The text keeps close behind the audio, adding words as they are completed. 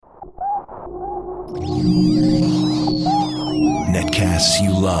Netcasts you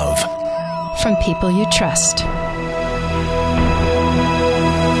love. From people you trust.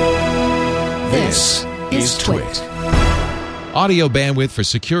 This is Twit. Audio bandwidth for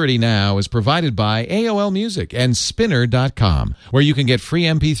Security Now is provided by AOL Music and Spinner.com, where you can get free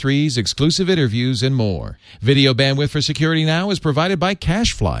MP3s, exclusive interviews, and more. Video bandwidth for Security Now is provided by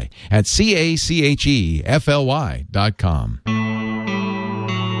CacheFly at CacheFly.com.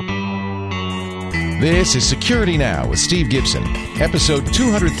 This is Security Now with Steve Gibson, episode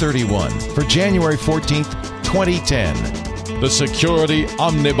 231 for January 14th, 2010. The Security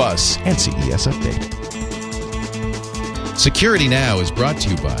Omnibus and CES Update. Security Now is brought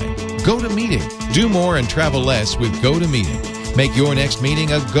to you by GoToMeeting. Do more and travel less with GoToMeeting. Make your next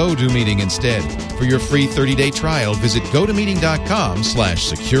meeting a go-to-meeting instead. For your free 30-day trial, visit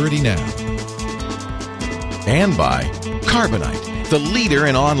gotomeeting.com/securitynow. And by Carbonite, the leader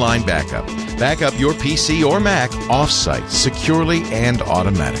in online backup. Back up your PC or Mac off-site, securely and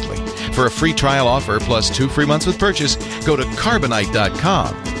automatically. For a free trial offer plus 2 free months with purchase, go to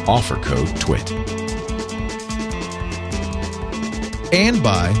Carbonite.com. Offer code TWIT. And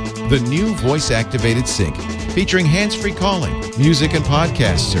by the new voice-activated sync, featuring hands-free calling, music and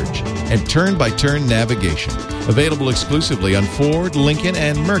podcast search, and turn-by-turn navigation. Available exclusively on Ford, Lincoln,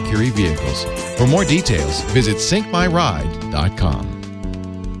 and Mercury vehicles. For more details, visit syncmyride.com.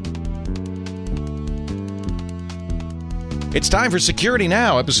 It's time for Security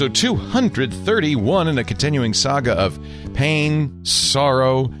Now, episode 231 in a continuing saga of pain,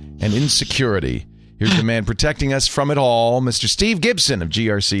 sorrow, and insecurity. Here's the man protecting us from it all, Mr. Steve Gibson of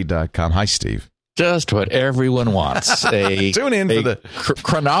grc.com. Hi, Steve. Just what everyone wants. Tune in for the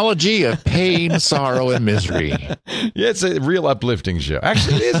chronology of pain, sorrow, and misery. Yeah, it's a real uplifting show.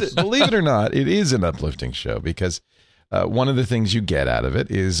 Actually, it is. Believe it or not, it is an uplifting show because one of the things you get out of it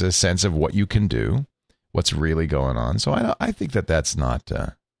is a sense of what you can do, what's really going on. So I think that's not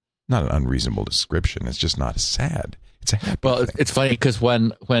an unreasonable description. It's just not sad. It's a happy thing. It's funny because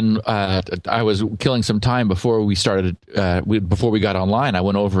when I was killing some time before we started, before we got online, I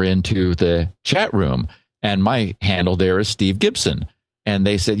went over into the chat room, and my handle there is Steve Gibson. And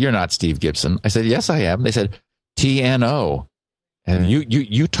they said, "You're not Steve Gibson." I said, "Yes, I am." They said, "TNO." And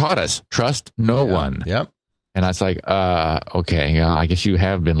you taught us, trust no one. Yep. And I was like, okay, I guess you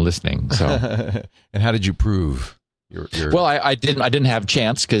have been listening. So, and how did you prove? Well, I didn't have a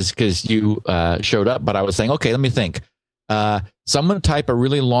chance because you showed up, but I was saying, okay, let me think. Someone type a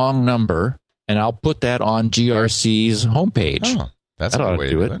really long number, and I'll put that on GRC's homepage. Oh, that's a way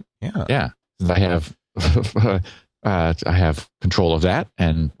to do it. Yeah. I have control of that,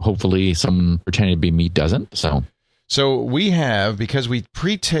 and hopefully someone pretending to be me doesn't. So we have, because we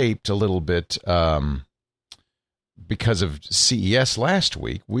pre-taped a little bit because of CES last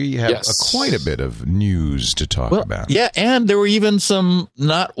week, we have quite a bit of news to talk about. Yeah, and there were even some,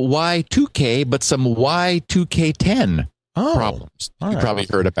 not Y2K, but some Y2K10 problems you probably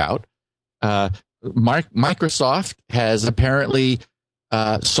heard about. Microsoft has apparently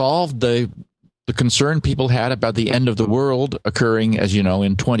solved the concern people had about the end of the world occurring, as you know,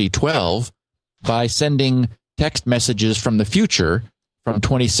 in 2012 by sending text messages from the future from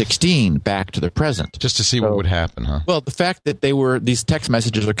 2016 back to the present. Just to see what would happen, huh? Well, the fact that these text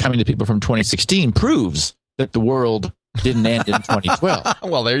messages are coming to people from 2016 proves that the world didn't end in 2012.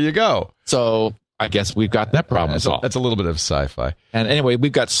 Well, there you go. So I guess we've got that problem solved. That's a little bit of sci-fi. And anyway,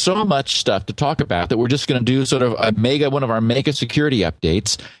 we've got so much stuff to talk about that we're just going to do sort of one of our mega security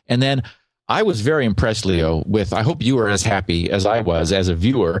updates. And then I was very impressed, Leo, with, I hope you were as happy as I was as a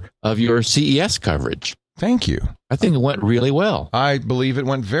viewer of your CES coverage. Thank you. I think it went really well. I believe it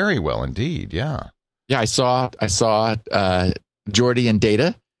went very well indeed. Yeah. Yeah, I saw Jordy and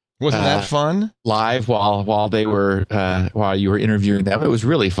Data. Wasn't that fun? Live while they were while you were interviewing them. It was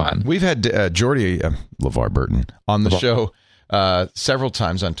really fun. We've had Jordy LeVar Burton on the show several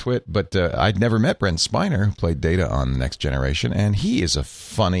times on Twit, but I'd never met Brent Spiner, who played Data on Next Generation, and he is a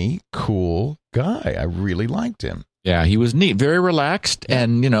funny, cool guy. I really liked him. Yeah, he was neat, very relaxed,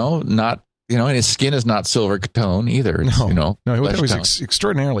 and not. And his skin is not silver tone either. It's, no, he was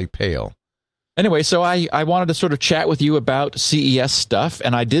extraordinarily pale. Anyway, so I wanted to sort of chat with you about CES stuff,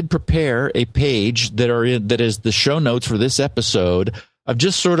 and I did prepare a page that is the show notes for this episode of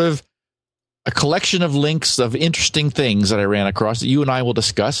just sort of a collection of links of interesting things that I ran across that you and I will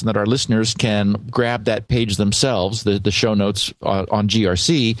discuss, and that our listeners can grab that page themselves, the show notes on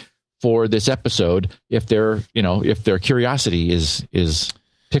GRC for this episode, if their curiosity is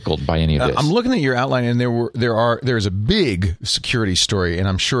tickled by any of this. I'm looking at your outline, and there's a big security story, and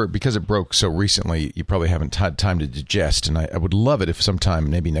I'm sure because it broke so recently, you probably haven't had time to digest. And I would love it if sometime,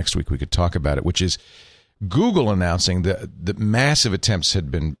 maybe next week, we could talk about it. Which is Google announcing that massive attempts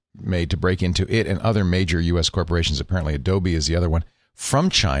had been made to break into it and other major U.S. corporations, apparently Adobe is the other one, from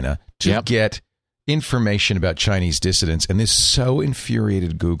China to get information about Chinese dissidents. And this so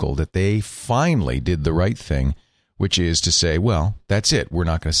infuriated Google that they finally did the right thing, which is to say, well, that's it. We're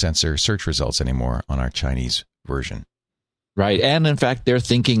not going to censor search results anymore on our Chinese version. Right. And in fact, they're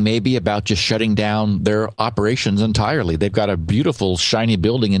thinking maybe about just shutting down their operations entirely. They've got a beautiful, shiny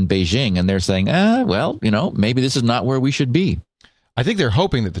building in Beijing, and they're saying, well, maybe this is not where we should be. I think they're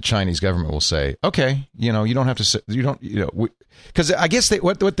hoping that the Chinese government will say, okay, you don't have to, because I guess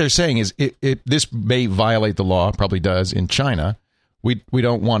what they're saying is this may violate the law, probably does in China. We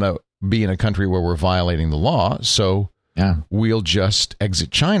don't want to be in a country where we're violating the law, so we'll just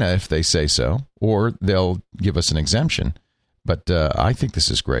exit China if they say so, or they'll give us an exemption. But I think this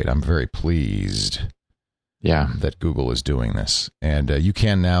is great. I'm very pleased that Google is doing this. And you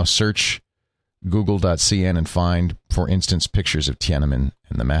can now search google.cn and find, for instance, pictures of Tiananmen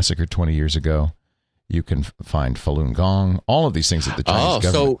and the massacre 20 years ago. You can find Falun Gong, all of these things that the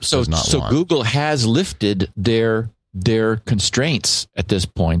Chinese government does not want. So Google has lifted their constraints at this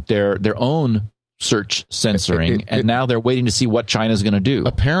point, their own search censoring, and now they're waiting to see what China's going to do.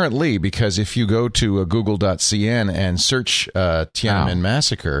 Apparently, because if you go to google.cn and search Tiananmen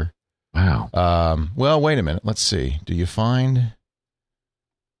massacre, well, wait a minute. Let's see. Do you find?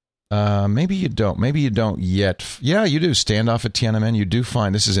 Maybe you don't. Maybe you don't yet. Yeah, you do. Standoff at Tiananmen. You do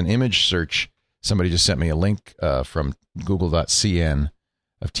find. This is an image search. Somebody just sent me a link from google.cn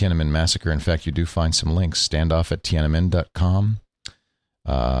of Tiananmen massacre. In fact, you do find some links. Standoff at Tiananmen.com.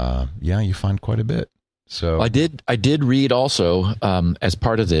 You find quite a bit. So I did read also as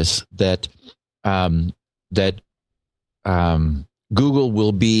part of this that Google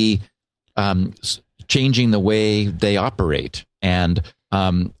will be changing the way they operate, and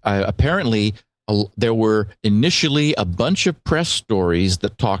apparently there were initially a bunch of press stories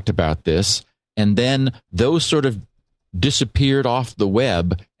that talked about this, and then those sort of disappeared off the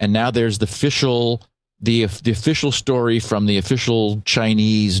web, and now there's the official story from the official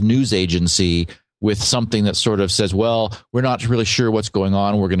Chinese news agency with something that sort of says, well, we're not really sure what's going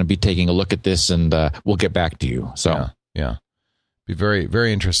on. We're going to be taking a look at this, and we'll get back to you. So be very,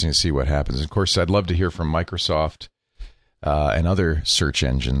 very interesting to see what happens. Of course, I'd love to hear from Microsoft and other search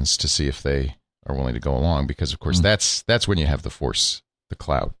engines to see if they are willing to go along, because, of course, that's when you have the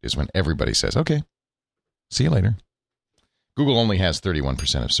clout, is when everybody says, okay, see you later. Google only has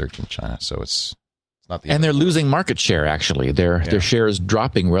 31% of search in China, so it's not the and they're losing market share, actually. Their share is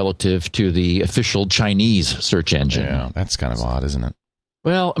dropping relative to the official Chinese search engine. Yeah, that's kind of odd, isn't it?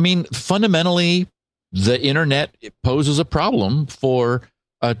 Well, I mean, fundamentally, the internet poses a problem for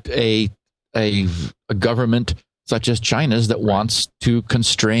a government such as China's that wants to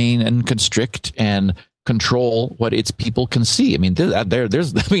constrain and constrict and control what its people can see. I mean,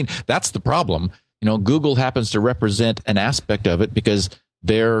 that's the problem. Google happens to represent an aspect of it because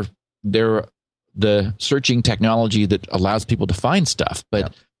they're the searching technology that allows people to find stuff.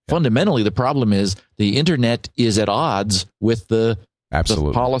 But fundamentally, the problem is the internet is at odds with the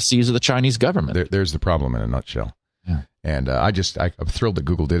policies of the Chinese government. There's the problem in a nutshell. Yeah. And I'm thrilled that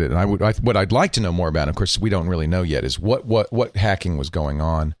Google did it. And what I'd like to know more about, of course, we don't really know yet, is what hacking was going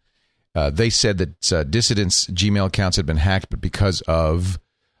on. They said that dissidents' Gmail accounts had been hacked, but because of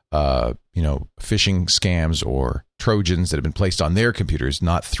phishing scams or Trojans that have been placed on their computers,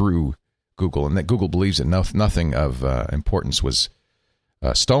 not through Google, and that Google believes that nothing of importance was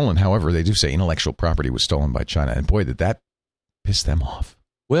stolen. However, they do say intellectual property was stolen by China, and boy, did that piss them off.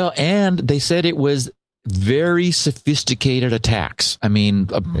 Well, and they said it was very sophisticated attacks. I mean,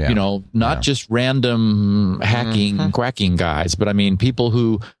 not just random hacking, quacking guys, but I mean, people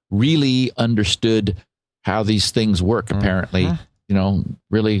who really understood how these things work, apparently,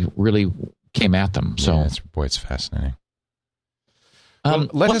 really, really came at them. So, it's fascinating. Well,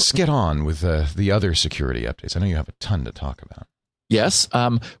 let us get on with the other security updates. I know you have a ton to talk about. Yes.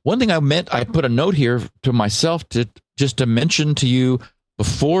 One thing I put a note here to myself to mention to you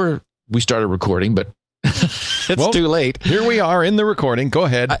before we started recording, but it's too late. Here we are in the recording. Go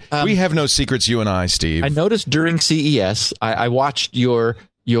ahead. We have no secrets, you and I, Steve. I noticed during CES, I watched your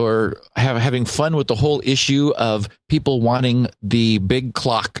having fun with the whole issue of people wanting the big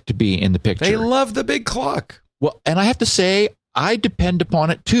clock to be in the picture. They love the big clock. Well, and I have to say, I depend upon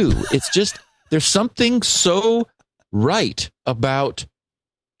it too. It's just, there's something so right about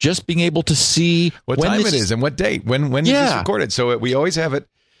just being able to see what time it is and what date, when is this recorded. So we always have it.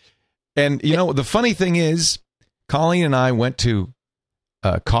 And, the funny thing is, Colleen and I went to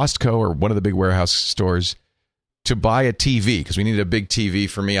Costco or one of the big warehouse stores to buy a TV because we needed a big TV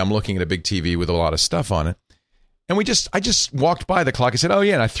for me. I'm looking at a big TV with a lot of stuff on it. And I just walked by the clock. I said, oh,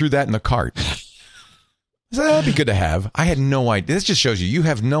 yeah, and I threw that in the cart. I said, that'd be good to have. I had no idea. This just shows you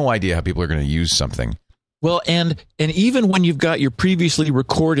have no idea how people are going to use something. Well, and even when you've got your previously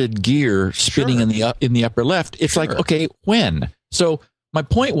recorded gear spinning in the upper left, it's like, okay, when? So my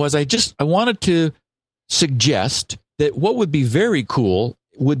point was I wanted to suggest that what would be very cool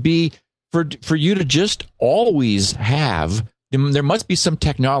would be for you to just always have, there must be some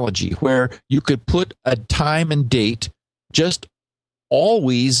technology where you could put a time and date just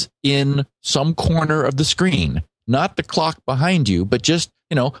always in some corner of the screen, not the clock behind you, but just,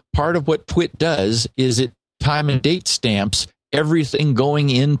 part of what Twit does is it time and date stamps everything going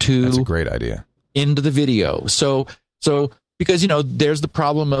into. That's a great idea. Into the video. So because, there's the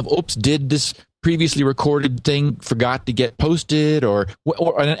problem of, oops, did this previously recorded thing forgot to get posted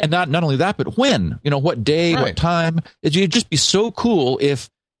and not only that, but when, what day, what time. It'd just be so cool if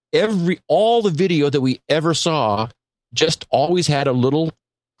all the video that we ever saw just always had a little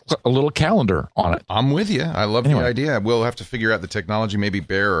calendar on it. I'm with you. I love the idea. We'll have to figure out the technology. Maybe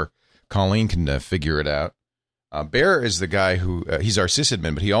Bear or Colleen can figure it out. Bear is the guy who he's our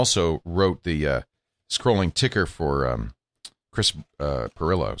sysadmin, but he also wrote the scrolling ticker for Chris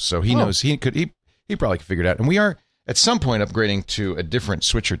Perillo. So he knows he probably could figure it out. And we are at some point upgrading to a different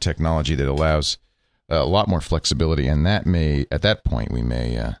switcher technology that allows a lot more flexibility, and that may at that point we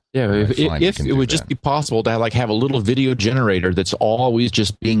may if it would just be possible to have a little video generator that's always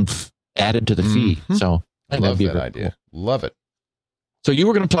just being added to the feed. So I love that idea. Cool. Love it. So you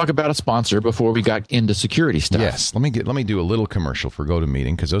were going to talk about a sponsor before we got into security stuff. Yes, let me do a little commercial for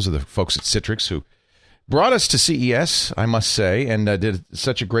GoToMeeting because those are the folks at Citrix who brought us to CES, I must say, and did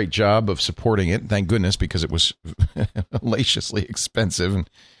such a great job of supporting it. Thank goodness, because it was hellaciously expensive, and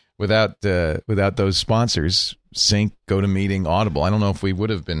without those sponsors, Sync, GoToMeeting, Audible, I don't know if we would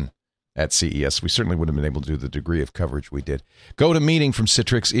have been at CES. We certainly wouldn't have been able to do the degree of coverage we did. GoToMeeting from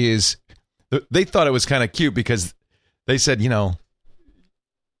Citrix they thought it was kind of cute because they said, you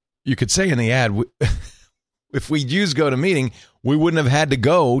could say in the ad, if we'd used GoToMeeting, we wouldn't have had to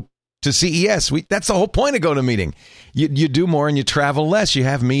go to CES. That's the whole point of GoToMeeting. You do more and you travel less. You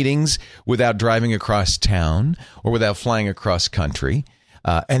have meetings without driving across town or without flying across country.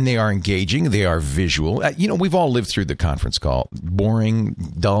 And they are engaging. They are visual. We've all lived through the conference call. Boring,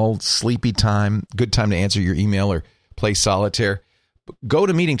 dull, sleepy time, good time to answer your email or play solitaire.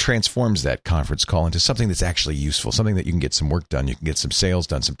 GoToMeeting transforms that conference call into something that's actually useful, something that you can get some work done, you can get some sales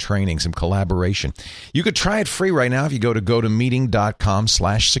done, some training, some collaboration. You could try it free right now if you go to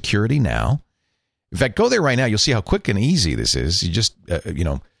gotomeeting.com/security now. In fact, go there right now. You'll see how quick and easy this is. You just,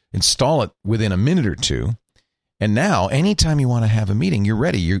 install it within a minute or two. And now, anytime you want to have a meeting, you're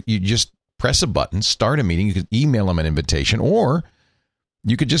ready. You just press a button, start a meeting. You can email them an invitation, or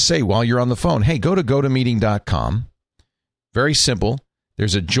you could just say while you're on the phone, hey, go to gotomeeting.com. Very simple.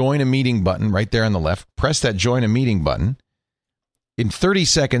 There's a join a meeting button right there on the left. Press that join a meeting button. In 30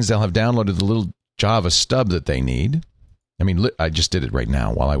 seconds, they'll have downloaded the little Java stub that they need. I just did it right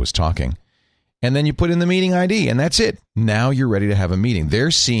now while I was talking. And then you put in the meeting ID, and that's it. Now you're ready to have a meeting. They're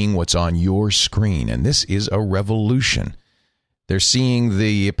seeing what's on your screen, and this is a revolution. They're seeing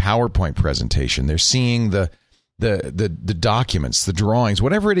the PowerPoint presentation. They're seeing the documents, the drawings,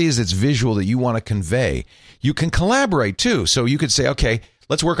 whatever it is that's visual that you want to convey. You can collaborate too. So you could say, okay,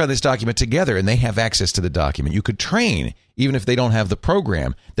 let's work on this document together, and they have access to the document. You could train, even if they don't have the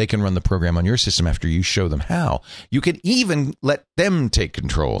program, they can run the program on your system after you show them how. You could even let them take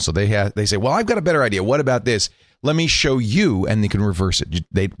control. So they say, well, I've got a better idea. What about this? Let me show you, and they can reverse it.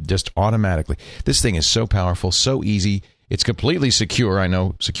 They just automatically. This thing is so powerful, so easy. It's completely secure. I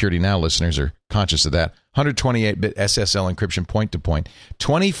know Security Now listeners are conscious of that. 128-bit SSL encryption point-to-point,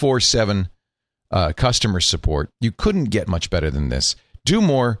 24/7 customer support. You couldn't get much better than this. Do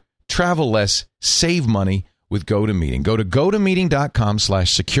more, travel less, save money with GoToMeeting. Go to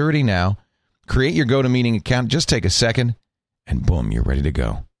gotomeeting.com/security now. Create your GoToMeeting account. Just take a second, and boom, you're ready to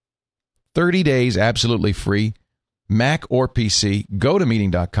go. 30 days, absolutely free. Mac or PC,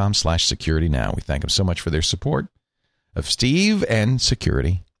 gotomeeting.com/security now. We thank them so much for their support of Steve and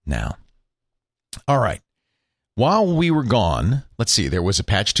Security Now. All right. While we were gone, let's see, there was a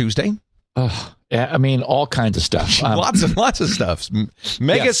Patch Tuesday. Yeah, all kinds of stuff. Lots of stuff.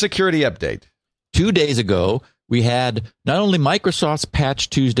 Mega security update. 2 days ago, we had not only Microsoft's Patch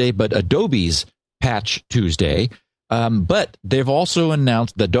Tuesday, but Adobe's Patch Tuesday. But they've also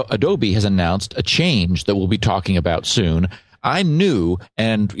announced that Adobe has announced a change that we'll be talking about soon. I knew,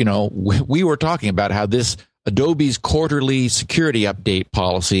 and we were talking about how this Adobe's quarterly security update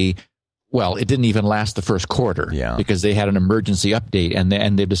policy well, it didn't even last the first quarter because they had an emergency update and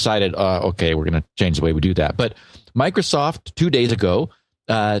they decided, okay, we're going to change the way we do that. But Microsoft, 2 days ago,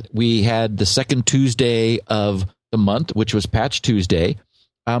 we had the second Tuesday of the month, which was Patch Tuesday.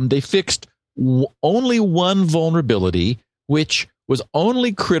 They fixed only one vulnerability, which was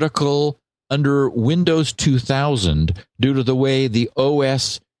only critical under Windows 2000 due to the way the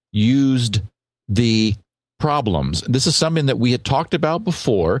OS used the problems. This is something that we had talked about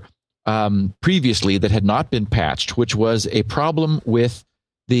before, previously, that had not been patched, which was a problem with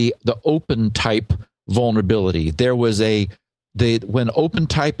the open type vulnerability. There was when open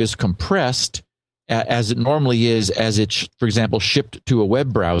type is compressed, as it normally is, as it's, for example, shipped to a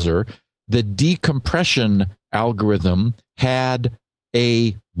web browser, the decompression algorithm had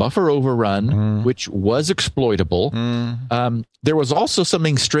a buffer overrun, which was exploitable. There was also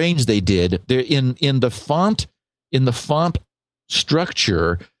something strange they did. There in the font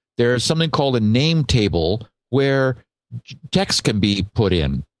structure, there's something called a name table where text can be put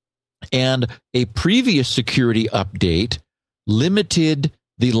in. And a previous security update limited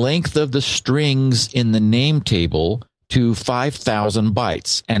the length of the strings in the name table to 5,000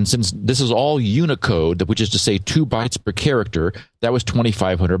 bytes. And since this is all Unicode, which is to say 2 bytes per character, that was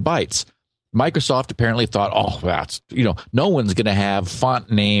 2,500 bytes. Microsoft apparently thought, oh, that's, no one's going to have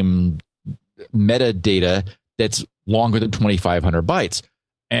font name metadata that's longer than 2,500 bytes.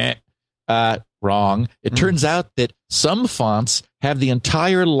 Wrong. It turns out that some fonts have the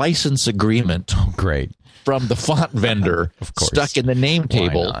entire license agreement. Oh, great. From the font vendor of course. Stuck in the name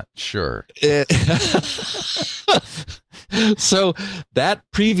table. Why not? Sure. So that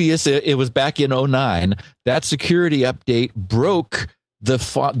previous, it was back in 2009, that security update broke the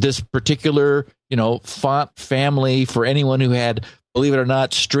this particular, font family for anyone who had, believe it or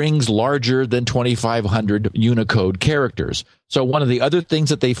not, strings larger than 2,500 Unicode characters. So one of the other things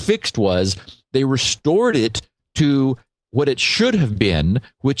that they fixed was they restored it to what it should have been,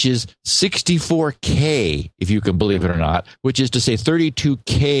 which is 64K, if you can believe it or not, which is to say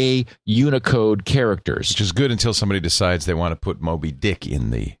 32K Unicode characters. Which is good until somebody decides they want to put Moby Dick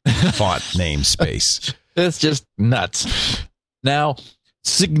in the font name space. That's just nuts. Now,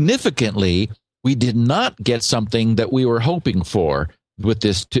 significantly, we did not get something that we were hoping for with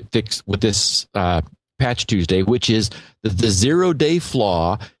this Patch Tuesday, which is the 0-day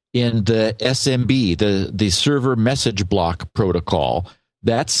flaw in the SMB, the server message block protocol.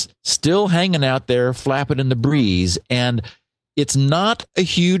 That's still hanging out there, flapping in the breeze. And it's not a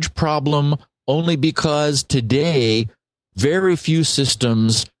huge problem only because today very few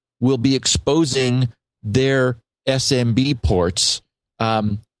systems will be exposing their SMB ports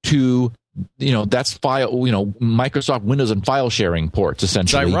to, that's Microsoft Windows and file sharing ports,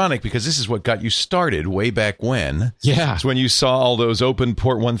 essentially. It's ironic because this is what got you started way back when. Yeah. It's when you saw all those open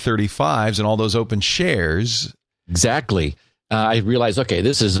port 135s and all those open shares. Exactly. I realized, okay,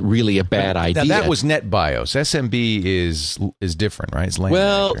 this is really a bad idea. Now, that was NetBIOS. SMB is different, right? It's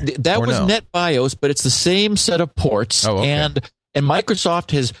well, that was NetBIOS, but it's the same set of ports. Oh, okay. And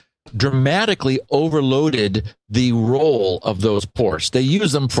Microsoft has dramatically overloaded the role of those ports. They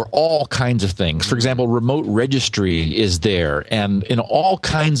use them for all kinds of things. For example, remote registry is there, and in all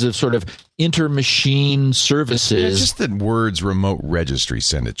kinds of sort of inter-machine services. Just the words remote registry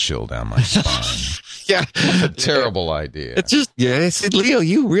send a chill down my spine. Yeah. That's a terrible idea. It's just, I said, Leo,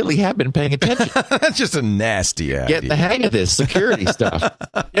 you really have been paying attention. That's just a nasty idea. Get the hang of this security stuff.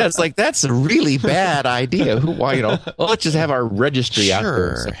 Yeah, it's like, that's a really bad idea. Let's just have our registry out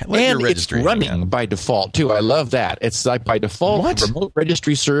there. And it's running by default, too. I love that. It's like by default, the remote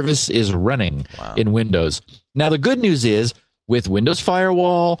registry service is running in Windows. Now, the good news is, with Windows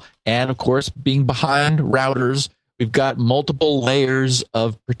Firewall and, of course, being behind routers, we've got multiple layers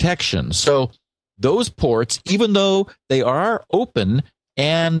of protection. So those ports, even though they are open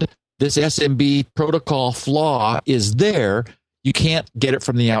and this SMB protocol flaw is there, you can't get it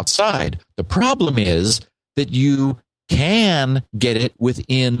from the outside. The problem is that you can get it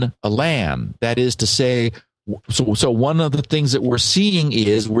within a LAN. That is to say, so one of the things that we're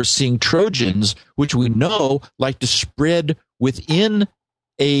seeing Trojans, which we know like to spread within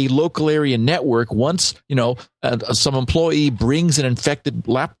a local area network. Once, some employee brings an infected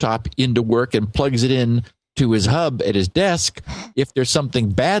laptop into work and plugs it in to his hub at his desk, if there's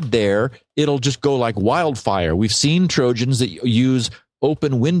something bad there, it'll just go like wildfire. We've seen Trojans that use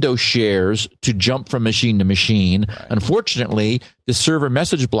open window shares to jump from machine to machine. Right. Unfortunately, the server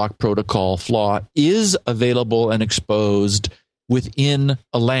message block protocol flaw is available and exposed within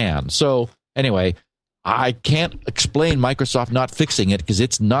a LAN. So anyway, I can't explain Microsoft not fixing it because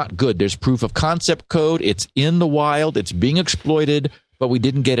it's not good. There's proof of concept code. It's in the wild. It's being exploited. but we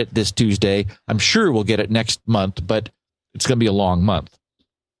didn't get it this Tuesday. I'm sure we'll get it next month, but it's going to be a long month.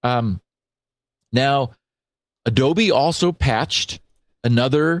 Now, Adobe also patched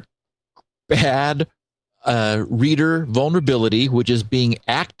another bad reader vulnerability, which is being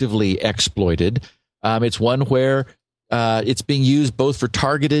actively exploited. It's one where it's being used both for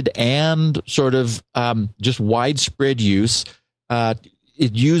targeted and sort of just widespread use. It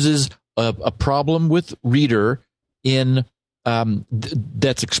uses a problem with reader in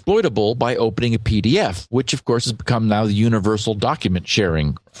that's exploitable by opening a PDF, which of course has become now the universal document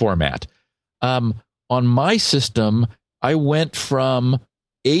sharing format. On my system, I went from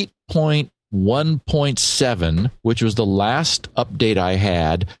 8.1.7, which was the last update I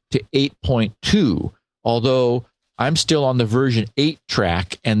had, to 8.2, although I'm still on the version 8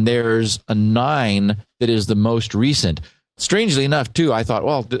 track, and there's a 9 that is the most recent. Strangely enough, too, I thought,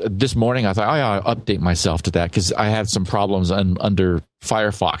 well, this morning I thought I ought to update myself to that because I had some problems under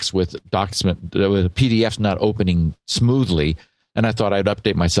Firefox with PDFs not opening smoothly, and I thought I'd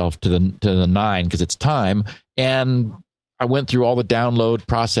update myself to the 9 because it's time. And I went through all the download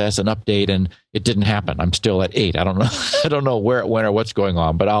process and update, and it didn't happen. I'm still at 8. I don't know. I don't know where it went or what's going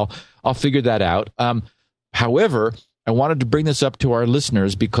on, but I'll figure that out. However, I wanted to bring this up to our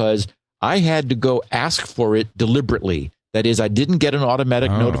listeners because I had to go ask for it deliberately. That is, I didn't get an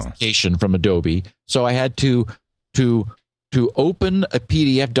automatic notification from Adobe, so I had to open a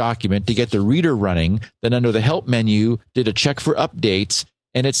PDF document to get the reader running. Then under the help menu, did a check for updates,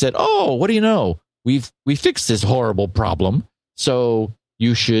 and it said, "Oh, what do you know? We fixed this horrible problem, so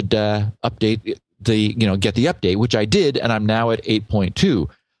you should update get the update," which I did, and I'm now at 8.2.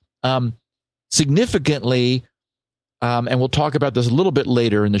 Significantly, and we'll talk about this a little bit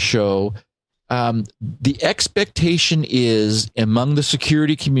later in the show. The expectation is among the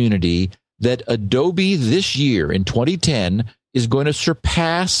security community that Adobe this year in 2010 is going to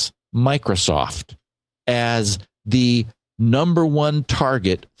surpass Microsoft as the number one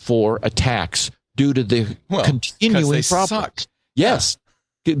target for attacks due to the continuing problems. Suck. Yes.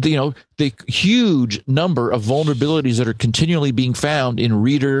 The huge number of vulnerabilities that are continually being found in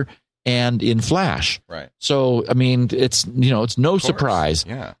Reader and in Flash. Right. So, I mean, it's no surprise.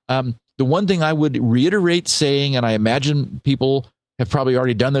 Yeah. The one thing I would reiterate saying, and I imagine people have probably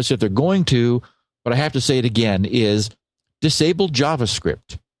already done this if they're going to, but I have to say it again, is disable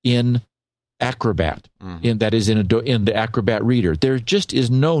JavaScript in Acrobat. That is in the Acrobat Reader. There just is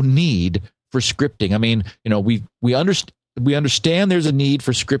no need for scripting. I mean, we understand there's a need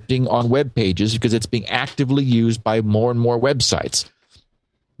for scripting on web pages because it's being actively used by more and more websites,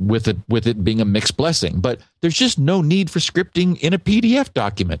 with it being a mixed blessing. But there's just no need for scripting in a PDF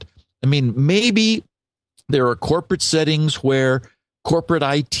document. I mean, maybe there are corporate settings where corporate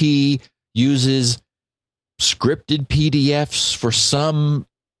IT uses scripted PDFs for some,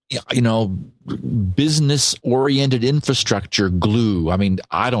 business-oriented infrastructure glue. I mean,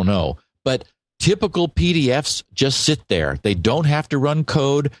 I don't know. But typical PDFs just sit there. They don't have to run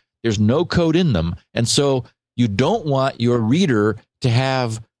code. There's no code in them. And so you don't want your reader to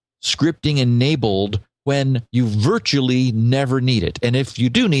have scripting enabled when you virtually never need it. And if you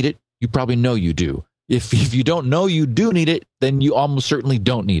do need it, you probably know you do. If you don't know you do need it, then you almost certainly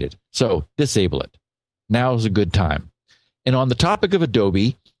don't need it. So disable it. Now is a good time. And on the topic of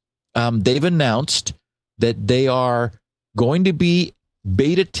Adobe, they've announced that they are going to be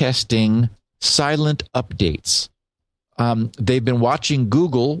beta testing silent updates. They've been watching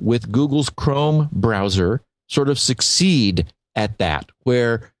Google with Google's Chrome browser sort of succeed at that,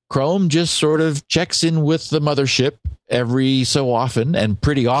 where Chrome just sort of checks in with the mothership every so often and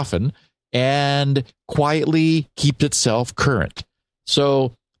pretty often and quietly keeps itself current.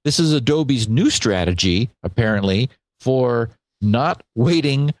 So this is Adobe's new strategy, apparently, for not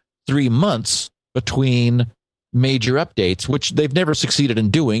waiting 3 months between major updates, which they've never succeeded in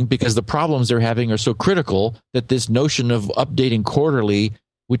doing because the problems they're having are so critical that this notion of updating quarterly,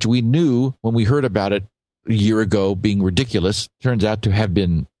 which we knew when we heard about it a year ago being ridiculous, turns out to have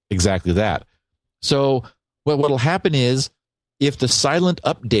been exactly that. So what'll happen is if the silent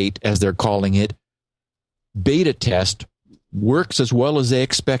update, as they're calling it, beta test works as well as they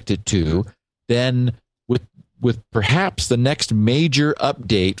expect it to, then with perhaps the next major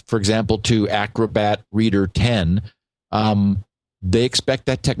update, for example, to Acrobat Reader 10, they expect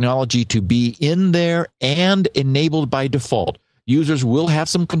that technology to be in there and enabled by default. Users will have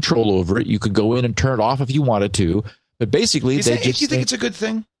some control over it. You could go in and turn it off if you wanted to, but basically, do you think it's a good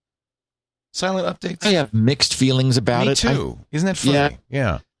thing? Silent updates? I have mixed feelings about it. Me too. Isn't that funny?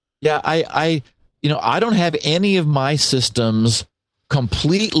 Yeah. I don't have any of my systems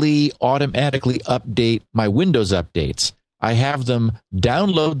completely automatically update my Windows updates. I have them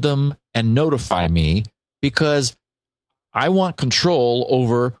download them and notify me, because I want control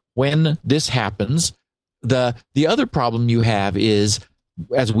over when this happens. The other problem you have is,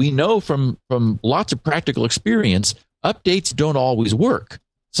 as we know from lots of practical experience, updates don't always work.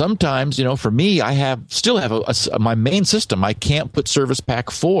 Sometimes, for me, I still have my main system. I can't put Service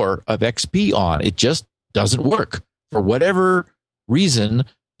Pack 4 of XP on. It just doesn't work. For whatever reason,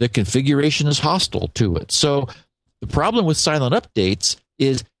 the configuration is hostile to it. So the problem with silent updates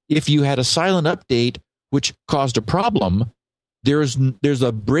is, if you had a silent update which caused a problem, there's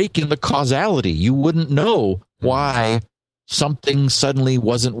a break in the causality. You wouldn't know why something suddenly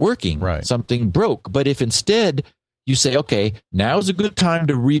wasn't working. Right. Something broke. But if instead you say, okay, now's a good time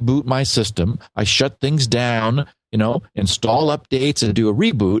to reboot my system, I shut things down, install updates and do a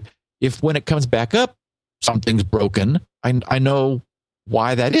reboot. If when it comes back up, something's broken, I know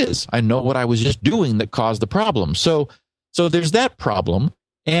why that is. I know what I was just doing that caused the problem. So there's that problem.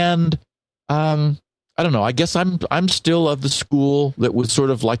 And I don't know. I guess I'm still of the school that would sort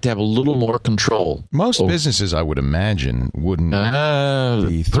of like to have a little more control. Most businesses, I would imagine, wouldn't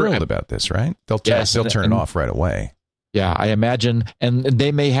be thrilled about this, right? They'll turn it off right away. Yeah, I imagine, and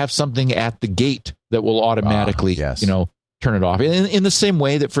they may have something at the gate that will automatically, turn it off. In the same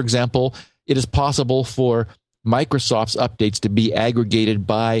way that, for example, it is possible for Microsoft's updates to be aggregated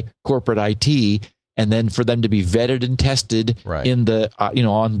by corporate IT, and then for them to be vetted and tested in the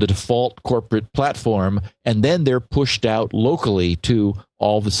on the default corporate platform, and then they're pushed out locally to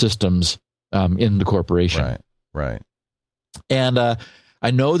all the systems in the corporation. Right. And I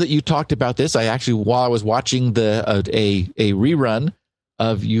know that you talked about this. I actually, while I was watching a rerun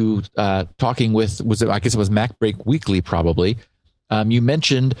of you talking with, I guess it was Mac Break Weekly, probably. You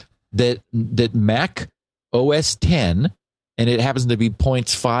mentioned that Mac OS 10, and it happens to be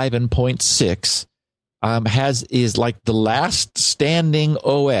 0.5 and 0.6. Is like the last standing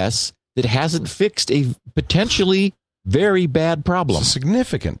OS that hasn't fixed a potentially very bad problem. It's a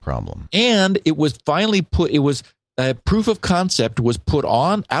significant problem. And it was finally proof of concept was put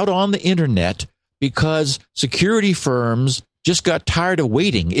out on the internet because security firms just got tired of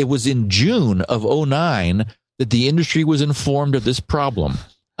waiting. It was in June of 2009 that the industry was informed of this problem.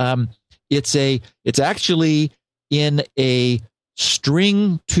 It's actually in a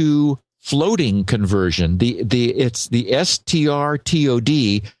string to floating conversion. It's the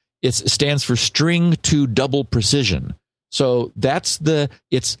STRTOD. It stands for string to double precision. So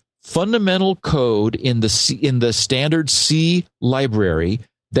it's fundamental code in the standard C library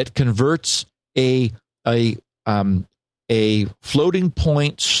that converts a floating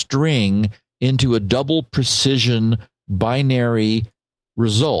point string into a double precision binary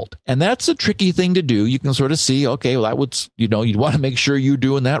result. And that's a tricky thing to do. You can sort of see, okay, well, that would, you'd want to make sure you're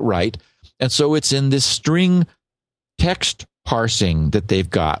doing that right. And so it's in this string text parsing that they've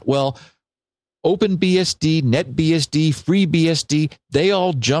got. Well, OpenBSD, NetBSD, FreeBSD, they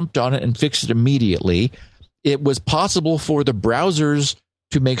all jumped on it and fixed it immediately. It was possible for the browsers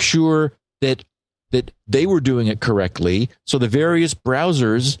to make sure that they were doing it correctly. So the various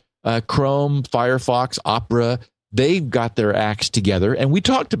browsers, Chrome, Firefox, Opera, they got their acts together. And we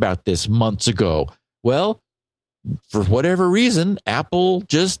talked about this months ago. Well, for whatever reason, Apple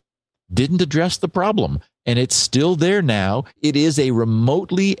just didn't address the problem. And it's still there now. It is a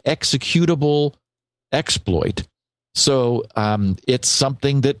remotely executable exploit. So it's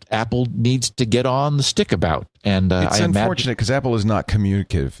something that Apple needs to get on the stick about. And it's unfortunate because Apple is not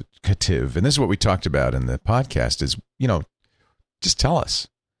communicative. And this is what we talked about in the podcast is, just tell us.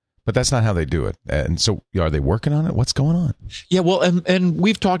 But that's not how they do it. And so are they working on it? What's going on? Yeah, well, and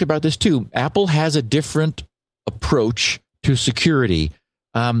we've talked about this too. Apple has a different approach to security.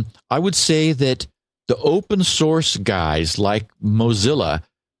 I would say that the open source guys like Mozilla,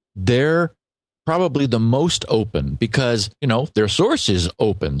 they're probably the most open because, their source is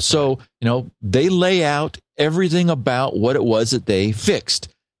open. So, they lay out everything about what it was that they fixed.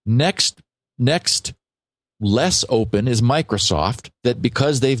 Next, less open is Microsoft, that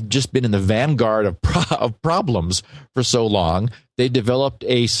because they've just been in the vanguard of problems for so long, they developed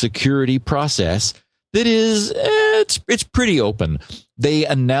a security process that is, it's pretty open. They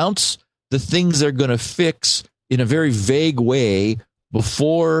announce the things they're going to fix in a very vague way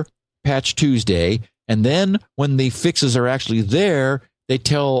before Patch Tuesday. And then when the fixes are actually there, they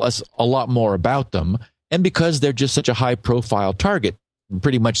tell us a lot more about them. And because they're just such a high profile target,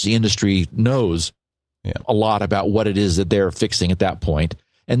 pretty much the industry knows a lot about what it is that they're fixing at that point.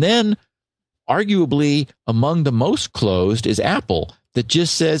 And then arguably among the most closed is Apple, that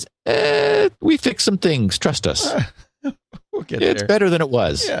just says, we fixed some things. Trust us. We'll get it's there. better than it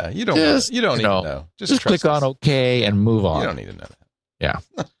was. Yeah, you don't need to know. Just click on OK and move on. You don't need to know that. Yeah.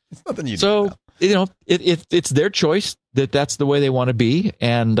 It's nothing you So, need to know. it's their choice that's the way they want to be.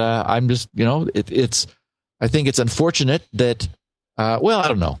 And I'm just, I think it's unfortunate that, I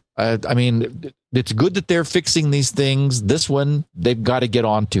don't know. I mean, it's good that they're fixing these things. This one, they've got to get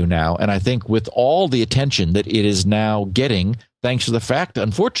on to now. And I think with all the attention that it is now getting, thanks to the fact,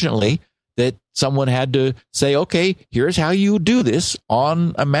 unfortunately, that someone had to say, okay, here's how you do this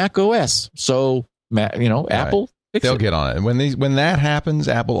on a Mac OS. So, Apple, they'll get on it. When that happens,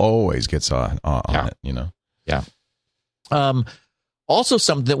 Apple always gets on it, Yeah. Also,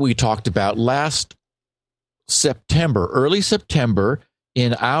 something that we talked about last early September,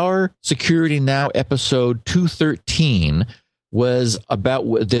 in our Security Now episode 213, was about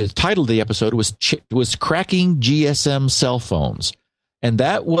the title of the episode was cracking GSM cell phones, and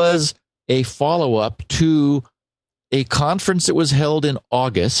that was a follow-up to a conference that was held in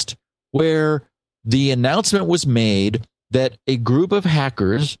August, where the announcement was made that a group of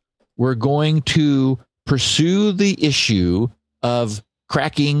hackers were going to pursue the issue of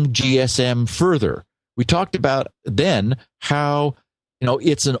cracking GSM further. We talked about then how,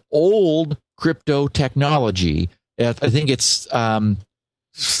 it's an old crypto technology. I think it's,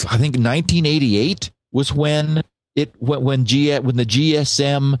 1988 was when the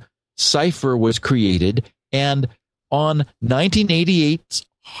GSM cipher was created, and on 1988's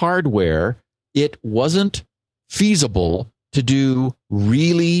hardware, it wasn't feasible to do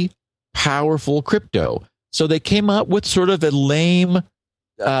really powerful crypto. So they came up with sort of a lame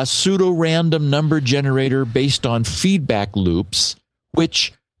pseudo-random number generator based on feedback loops,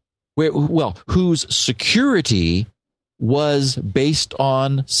 whose security was based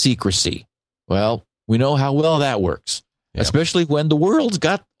on secrecy. Well, we know how well that works, especially when the world's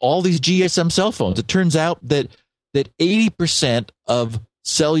got all these GSM cell phones. It turns out that 80% of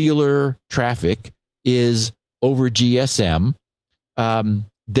cellular traffic is over GSM.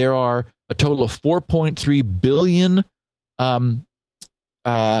 There are a total of 4.3 billion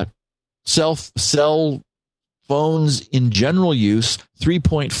cell phones in general use,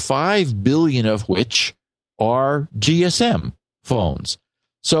 3.5 billion of which are GSM phones.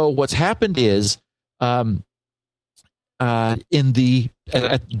 So what's happened is at the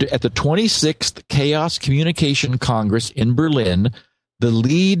 26th Chaos Communication Congress in Berlin, the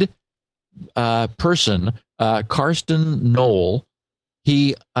lead person, Karsten Knoll,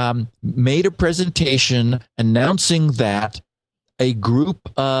 he made a presentation announcing that a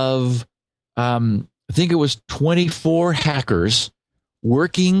group of, I think it was 24 hackers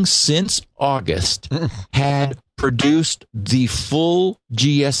working since August had produced the full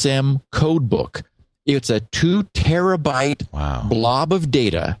GSM codebook. It's a 2 terabyte blob of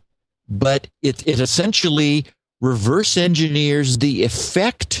data, but it essentially reverse engineers the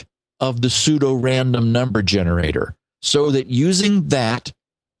effect of the pseudo-random number generator, so that using that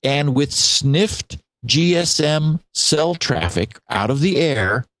and with sniffed GSM cell traffic out of the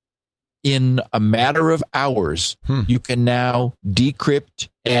air in a matter of hours, you can now decrypt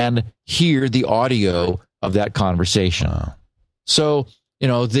and hear the audio of that conversation. Wow. So,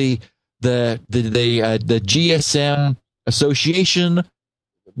 the GSM Association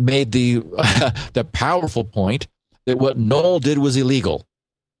made the powerful point that what Knoll did was illegal.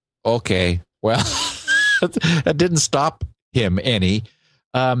 Okay, well, that didn't stop him any.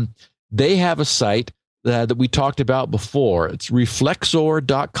 They have a site that we talked about before. It's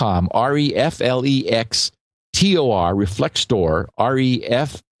reflexor.com, REFLEXTOR, Reflextor,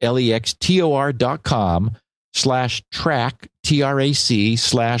 REFLEXTOR.com/track,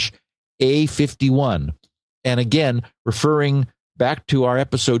 TRAC/A51. And again, referring back to our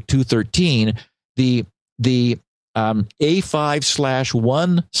episode 213, the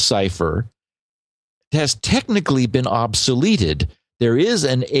A5/1 cipher has technically been obsoleted. There is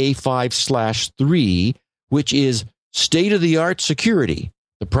an A5/3, which is state-of-the-art security.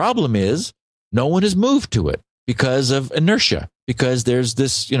 The problem is no one has moved to it because of inertia, because there's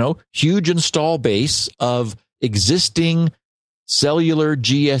this, huge install base of existing cellular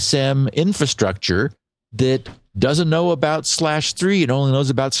GSM infrastructure that doesn't know about /3. It only knows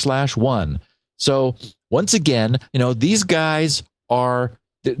about /1. So once again, these guys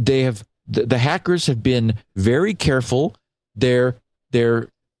the hackers have been very careful. They've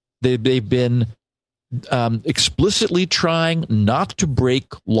been explicitly trying not to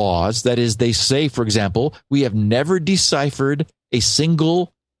break laws. That is, they say, for example, we have never deciphered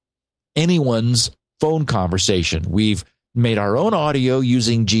anyone's phone conversation. We've made our own audio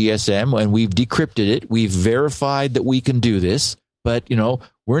using GSM and we've decrypted it. We've verified that we can do this, but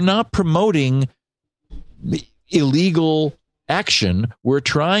we're not promoting illegal action, we're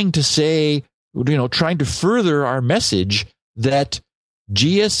trying to say, trying to further our message that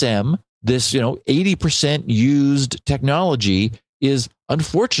GSM, this 80% used technology, is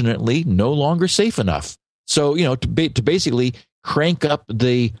unfortunately no longer safe enough. So to basically crank up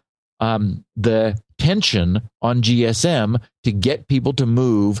the tension on GSM to get people to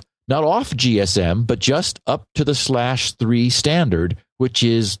move not off GSM, but just up to the /3 standard, which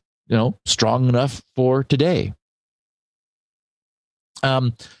is strong enough for today.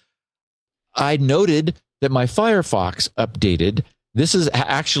 I noted that my Firefox updated. This is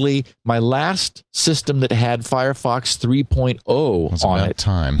actually my last system that had Firefox 3.0 on it.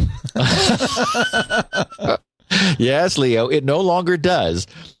 Time. Yes, Leo, it no longer does.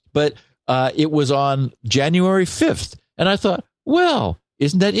 But it was on January 5th. And I thought, well,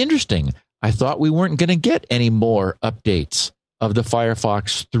 isn't that interesting? I thought we weren't going to get any more updates of the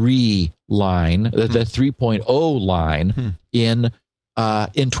Firefox 3 line, the 3.0 line in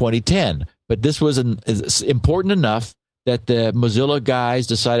 2010. But this was important enough that the Mozilla guys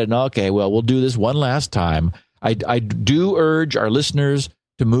decided, okay, well, we'll do this one last time. I do urge our listeners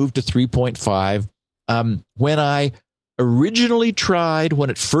to move to 3.5. When I originally tried, when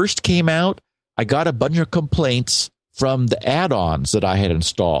it first came out, I got a bunch of complaints from the add-ons that I had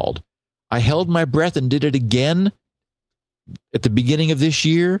installed. I held my breath and did it again at the beginning of this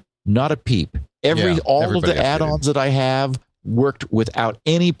year. Not a peep. All of the add-ons that I have worked without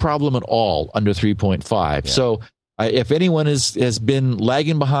any problem at all under 3.5. Yeah. So if anyone has been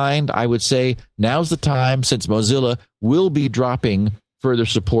lagging behind, I would say now's the time, since Mozilla will be dropping further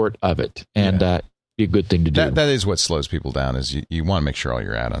support of it, and be a good thing to do. That is what slows people down, is you want to make sure all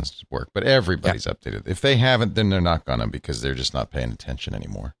your add-ons work. But everybody's updated. If they haven't, then they're not going to, because they're just not paying attention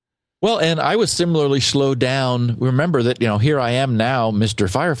anymore. Well, and I was similarly slowed down. Remember that, here I am now,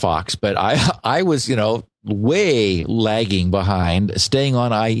 Mr. Firefox, but I was, way lagging behind, staying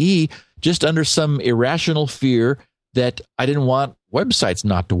on IE, just under some irrational fear that I didn't want websites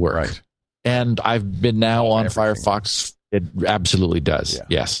not to work. Right. And I've been now on Firefox. It absolutely does. Yeah.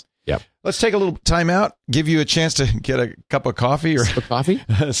 Yes. Yep. Let's take a little time out, give you a chance to get a cup of coffee or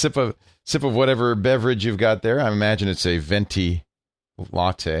a sip of whatever beverage you've got there. I imagine it's a venti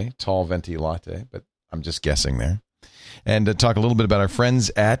latte, tall venti latte, but I'm just guessing there. And talk a little bit about our friends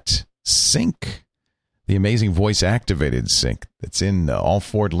at Sync, the amazing voice-activated sync that's in all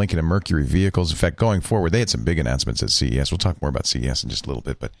Ford, Lincoln, and Mercury vehicles. In fact, going forward, they had some big announcements at CES. We'll talk more about CES in just a little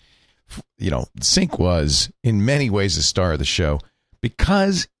bit. But, Sync was, in many ways, the star of the show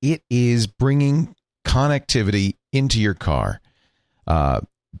because it is bringing connectivity into your car.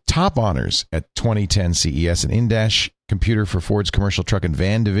 Top honors at 2010 CES, an in-dash computer for Ford's commercial truck and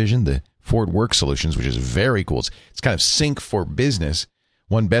van division, the Ford Work Solutions, which is very cool. It's kind of Sync for business.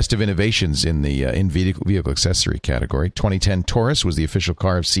 Won Best of Innovations in the in-vehicle accessory category. 2010 Taurus was the official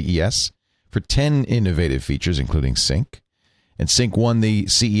car of CES for 10 innovative features, including Sync. And Sync won the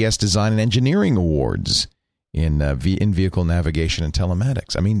CES Design and Engineering Awards in in-vehicle navigation and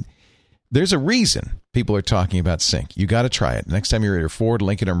telematics. I mean, there's a reason people are talking about Sync. You got to try it. Next time you're at your Ford,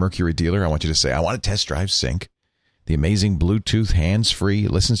 Lincoln, or Mercury dealer, I want you to say, I want to test drive Sync. The amazing Bluetooth, hands-free,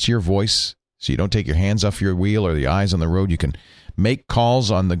 listens to your voice so you don't take your hands off your wheel or the eyes on the road. You can make calls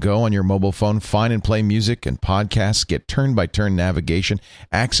on the go on your mobile phone, find and play music and podcasts, get turn-by-turn navigation,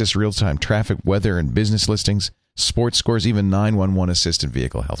 access real-time traffic, weather, and business listings, sports scores, even 911 assist and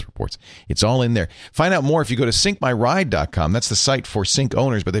vehicle health reports. It's all in there. Find out more if you go to syncmyride.com. That's the site for Sync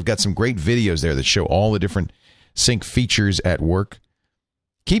owners, but they've got some great videos there that show all the different Sync features at work.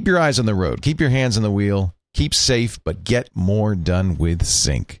 Keep your eyes on the road. Keep your hands on the wheel. Keep safe, but get more done with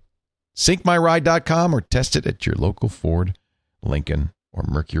Sync. Syncmyride.com or test it at your local Ford, Lincoln, or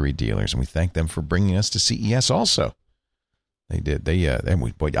Mercury dealers. And we thank them for bringing us to CES also. They did.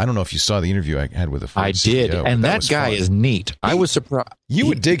 Boy, I don't know if you saw the interview I had with the Ford CEO. I did, and that guy is neat. I was surprised. You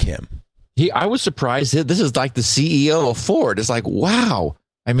would dig him. I was surprised. This is like the CEO of Ford. It's like, wow.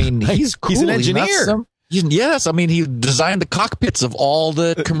 I mean, he's cool. He's an engineer. Yes, I mean, he designed the cockpits of all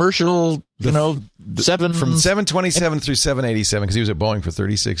the commercial, from 727 through 787, because he was at Boeing for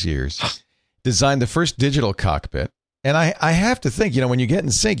 36 years. Designed the first digital cockpit, and I have to think, when you get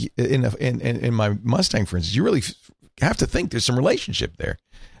in Sync in my Mustang, for instance, you really have to think there's some relationship there.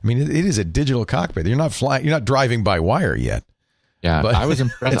 I mean, it is a digital cockpit. You're not flying. You're not driving by wire yet. Yeah, but I was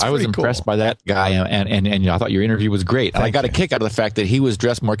impressed. I was impressed by that guy, and I thought your interview was great. And I got a kick out of the fact that he was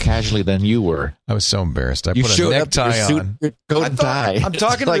dressed more casually than you were. I was so embarrassed. I put a necktie on. Coat and tie. I'm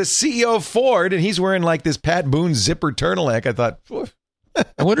talking to the CEO of Ford, and he's wearing like this Pat Boone zipper turtleneck. I thought,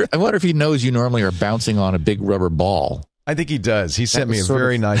 I wonder if he knows you normally are bouncing on a big rubber ball. I think he does. He sent me a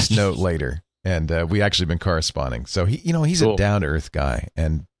very nice note later. and we actually been corresponding. So he's Cool. a down to earth guy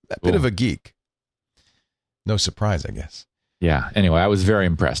and a bit of a geek. No surprise, I guess. Yeah. Anyway, I was very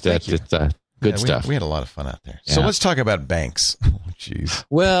impressed. Thank you. It's good stuff. We had a lot of fun out there. So Yeah. let's talk about banks. Oh, jeez.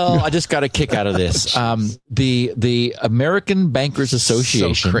 Well, I just got a kick out of this. The American Bankers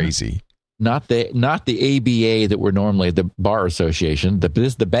Association, So crazy. not the ABA that we're normally the Bar Association.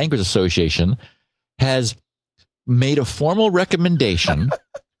 The Bankers Association has made a formal recommendation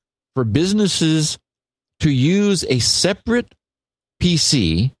for businesses to use a separate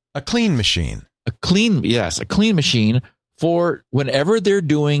PC, A clean machine. a clean machine for whenever they're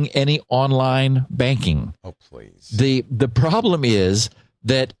doing any online banking. Oh, please. The problem is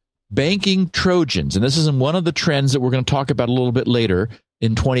that banking Trojans, and this is one of the trends that we're going to talk about a little bit later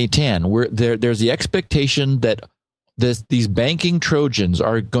in 2010, where there's the expectation that these banking Trojans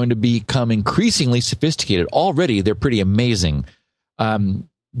are going to become increasingly sophisticated. Already, they're pretty amazing.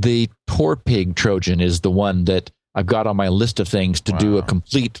 The Torpig Trojan is the one that I've got on my list of things to do a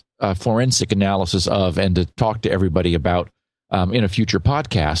complete forensic analysis of and to talk to everybody about in a future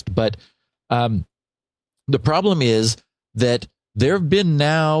podcast. But the problem is that there have been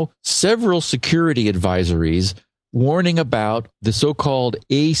now several security advisories warning about the so-called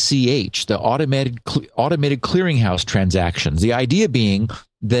ACH, the automated clearinghouse transactions. The idea being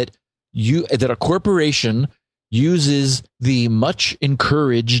that a corporation uses the much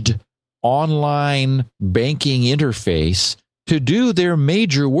encouraged online banking interface to do their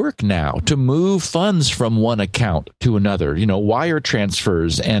major work now, to move funds from one account to another, wire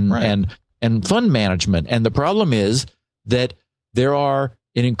transfers and fund management. And the problem is that there are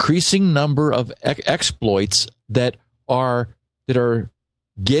an increasing number of exploits that are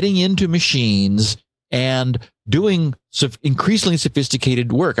getting into machines and doing increasingly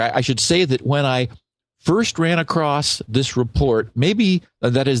sophisticated work. I should say that when I first ran across this report, maybe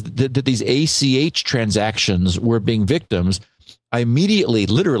that these ACH transactions were being victims, I immediately,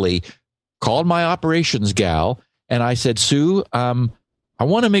 literally, called my operations gal and I said, Sue, I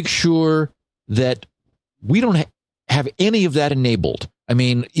want to make sure that we don't have any of that enabled. I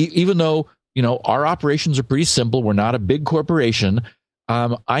mean, even though our operations are pretty simple, we're not a big corporation.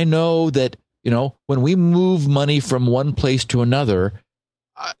 I know that when we move money from one place to another,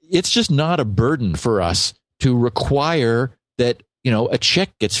 it's just not a burden for us to require that, a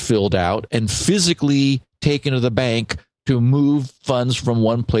check gets filled out and physically taken to the bank to move funds from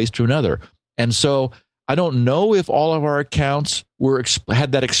one place to another. And so I don't know if all of our accounts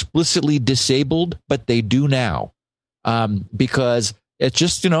had that explicitly disabled, but they do now, because it's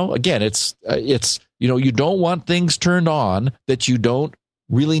just, again, it's you don't want things turned on that you don't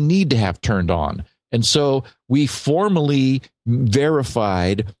really need to have turned on. And so we formally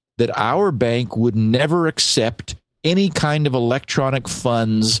verified that our bank would never accept any kind of electronic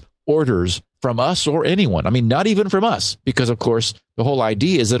funds orders from us or anyone. I mean, not even from us, because, of course, the whole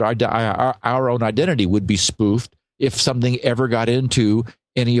idea is that our own identity would be spoofed if something ever got into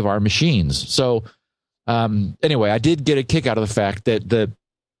any of our machines. So anyway, I did get a kick out of the fact that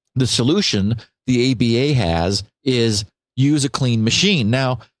the solution the ABA has is use a clean machine.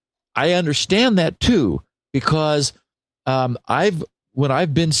 Now, I understand that too, because when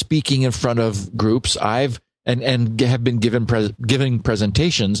I've been speaking in front of groups, and have been giving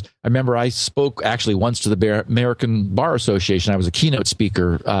presentations. I remember I spoke actually once to the American Bar Association. I was a keynote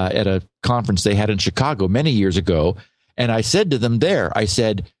speaker at a conference they had in Chicago many years ago, and I said to them there, I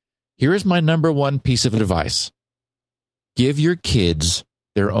said, "Here is my number one piece of advice: give your kids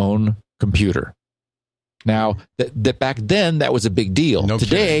their own computer." Now, that back then, that was a big deal. No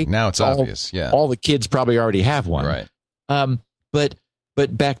Today, kidding. Now it's obvious. Yeah, all the kids probably already have one. Right.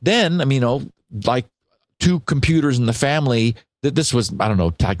 But back then, I mean, like 2 computers in the family, that this was, I don't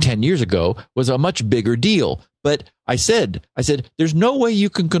know, 10 years ago, was a much bigger deal. But I said, there's no way you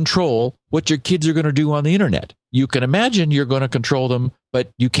can control what your kids are going to do on the internet. You can imagine you're going to control them,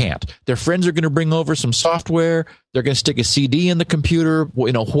 but you can't. Their friends are going to bring over some software. They're going to stick a CD in the computer,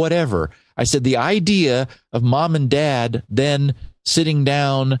 whatever. I said, the idea of mom and dad then sitting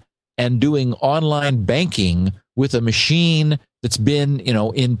down and doing online banking with a machine that's been,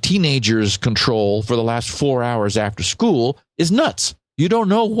 in teenagers' control for the last 4 hours after school is nuts. You don't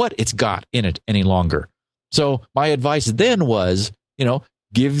know what it's got in it any longer. So my advice then was,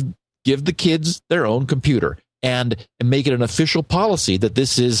 give the kids their own computer and make it an official policy that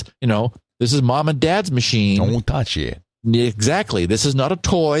this is mom and dad's machine. Don't touch it. Exactly. This is not a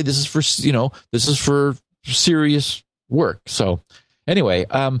toy. This is for serious work. So anyway,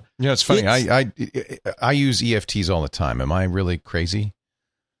 it's funny. I use EFTs all the time. Am I really crazy?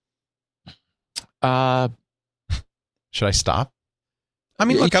 Should I stop? I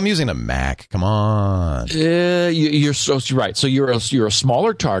mean, look, I'm using a Mac. Come on. You're so right. So you're a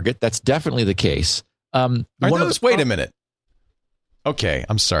smaller target. That's definitely the case. Wait a minute. Okay,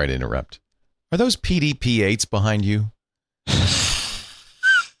 I'm sorry to interrupt. Are those PDP-8s behind you?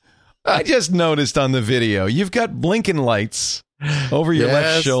 I just noticed on the video, you've got blinking lights over your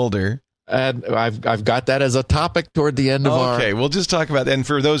left shoulder. And I've got that as a topic toward the end of our... Okay, we'll just talk about that. And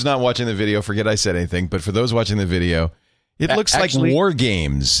for those not watching the video, forget I said anything. But for those watching the video, it looks actually like war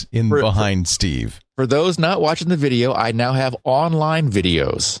games behind Steve. For those not watching the video, I now have online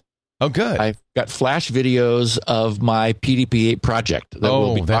videos. Oh, good. I've got flash videos of my PDP-8 project.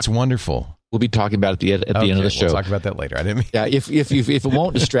 That's wonderful. We'll be talking about at the end of the show. We'll talk about that later. I didn't mean... Yeah, if it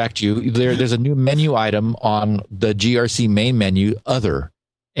won't distract you, there's a new menu item on the GRC main menu, Other,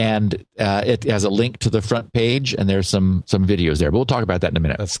 and it has a link to the front page, and there's some videos there. But we'll talk about that in a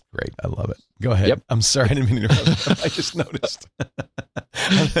minute. That's great. I love it. Go ahead. Yep. I'm sorry, I didn't mean to interrupt. I just noticed.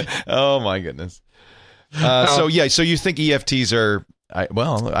 Oh my goodness. So you think EFTs are?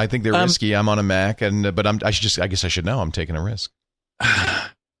 I think they're risky. I'm on a Mac, but I guess I should know. I'm taking a risk.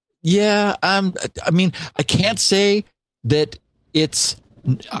 Yeah. I mean, I can't say that it's.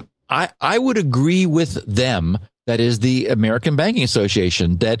 I would agree with them. That is the American Banking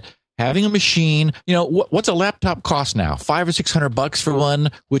Association. That having a machine, what's a laptop cost now? $500 or $600 for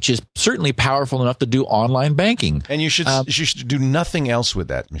one, which is certainly powerful enough to do online banking. And you should do nothing else with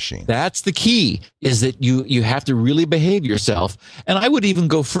that machine. That's the key, is that you have to really behave yourself. And I would even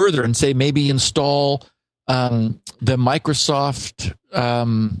go further and say maybe install the Microsoft.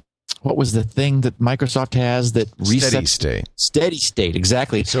 What was the thing that Microsoft has that resets? Steady state. Steady state,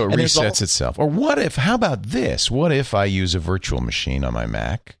 exactly. So it resets itself. Or how about this? What if I use a virtual machine on my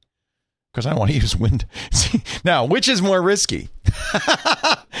Mac? Because I don't want to use Windows. Now, which is more risky?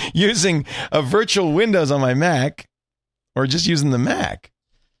 Using a virtual Windows on my Mac or just using the Mac?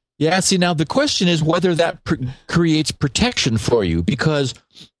 Yeah, see, now the question is whether that creates protection for you, because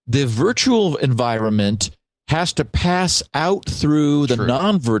the virtual environment has to pass out through the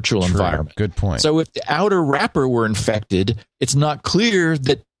non-virtual environment. Good point. So if the outer wrapper were infected, it's not clear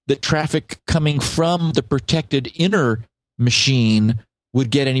that the traffic coming from the protected inner machine would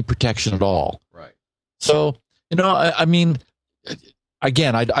get any protection at all. Right. So, I mean,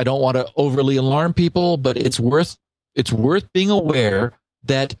 again, I don't want to overly alarm people, but it's worth being aware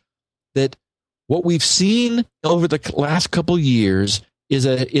that what we've seen over the last couple years is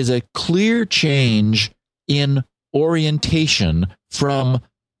a clear change in orientation from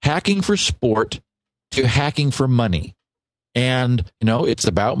hacking for sport to hacking for money. And, it's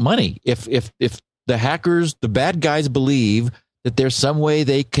about money. If the hackers, the bad guys, believe that there's some way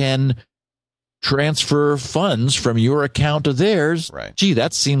they can transfer funds from your account to theirs, right. Gee,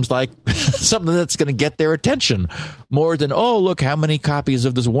 that seems like something that's going to get their attention more than, oh, look how many copies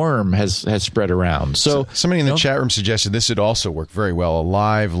of this worm has spread around. So somebody in the chat room suggested this would also work very well, a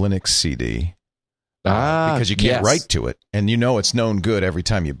live Linux CD. Because you can't write to it, and it's known good every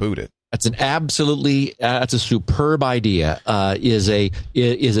time you boot it. That's that's a superb idea. Is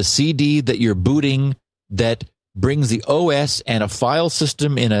a CD that you're booting that brings the OS and a file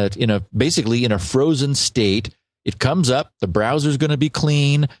system in a frozen state. It comes up, the browser's going to be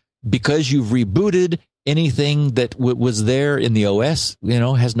clean because you've rebooted. Anything that was there in the OS,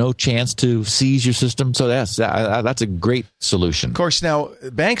 has no chance to seize your system. So that's a great solution. Of course, now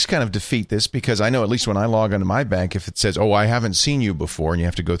banks kind of defeat this because I know at least when I log onto my bank, if it says, "Oh, I haven't seen you before," and you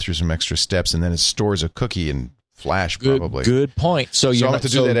have to go through some extra steps, and then it stores a cookie in Flash, probably. Good point. So you have to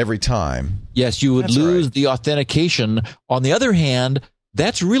do that every time. Yes, you would lose the authentication. On the other hand,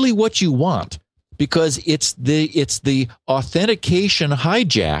 that's really what you want, because it's the authentication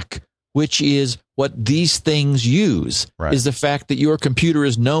hijack, which is what these things use, is the fact that your computer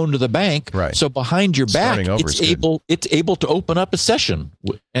is known to the bank. Right. So behind your back, it's able to open up a session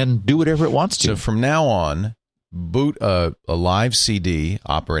and do whatever it wants to. So from now on, boot a live CD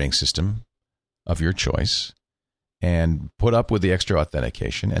operating system of your choice and put up with the extra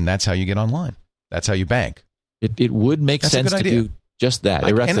authentication, and that's how you get online. That's how you bank. It would make sense to do just that.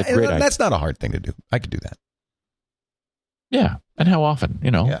 That's a great idea. That's not a hard thing to do. I could do that. Yeah. And how often?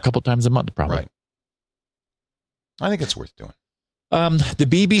 A couple times a month, probably. Right. I think it's worth doing. The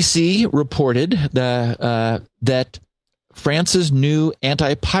BBC reported that France's new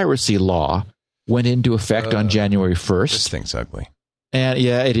anti-piracy law went into effect on January 1st. This thing's ugly. And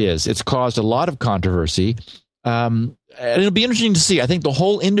yeah, it is. It's caused a lot of controversy. And it'll be interesting to see. I think the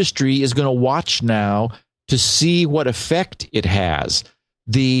whole industry is going to watch now to see what effect it has.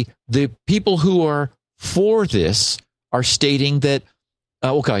 The people who are for this are stating that,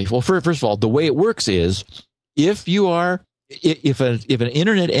 okay, well, first of all, the way it works is if you are if an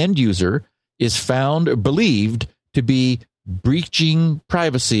internet end user is found or believed to be breaching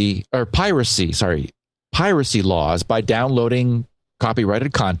piracy laws by downloading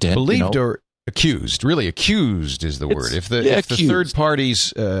copyrighted content, believed or accused, really accused is the word. If the third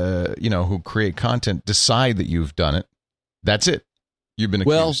parties, who create content decide that you've done it, that's it. You've been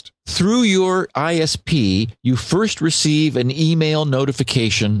accused. Well, through your ISP, you first receive an email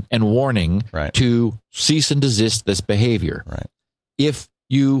notification and warning to cease and desist this behavior. Right. If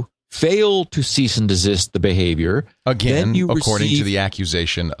you fail to cease and desist the behavior, again, according to the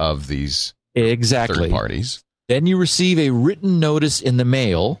accusation of these third parties, then you receive a written notice in the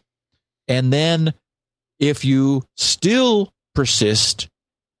mail. And then if you still persist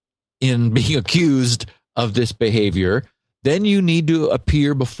in being accused of this behavior, then you need to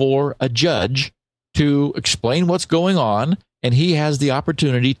appear before a judge to explain what's going on, and he has the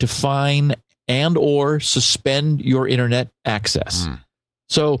opportunity to fine and or suspend your internet access.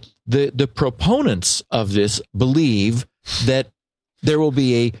 So the proponents of this believe that there will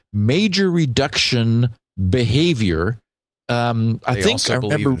be a major reduction behavior. I think also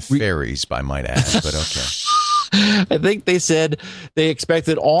believe in fairies, I might add, but okay. I think they said they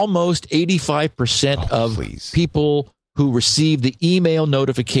expected almost 85% of people who receive the email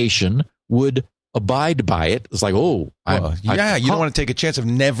notification would abide by it. It's like, you don't want to take a chance of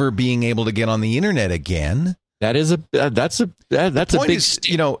never being able to get on the internet again. That's a big.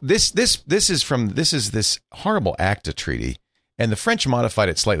 This is this horrible ACTA treaty. And the French modified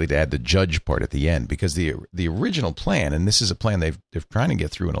it slightly to add the judge part at the end, because the original plan, and this is a plan they're trying to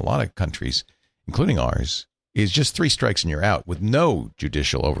get through in a lot of countries, including ours, is just 3 strikes and you're out with no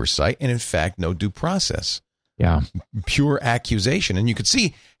judicial oversight and, in fact, no due process. Yeah. Pure accusation. And you can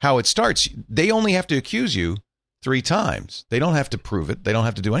see how it starts. They only have to accuse you 3 times. They don't have to prove it. They don't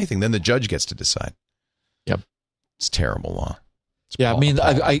have to do anything. Then the judge gets to decide. Yep. It's terrible law. Yeah, I mean,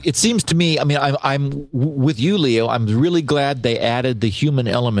 it seems to me, I'm with you, Leo. I'm really glad they added the human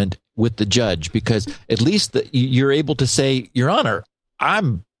element with the judge, because at least you're able to say, Your Honor, I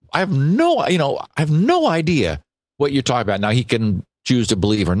have no idea what you're talking about. Now, he can choose to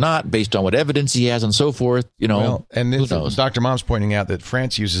believe or not based on what evidence he has and so forth. And who knows? Dr. Mom's pointing out that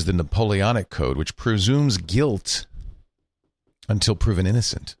France uses the Napoleonic Code, which presumes guilt until proven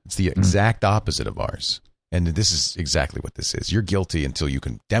innocent. It's the exact opposite of ours. And this is exactly what this is. You're guilty until you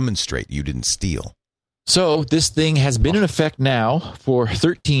can demonstrate you didn't steal. So this thing has been in effect now for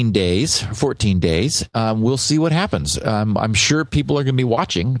 14 days. We'll see what happens. I'm sure people are going to be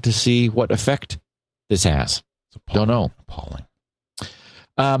watching to see what effect this has. Don't know. Appalling.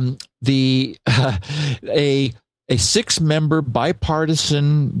 A 6-member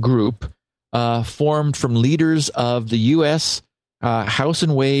bipartisan group formed from leaders of the U.S. House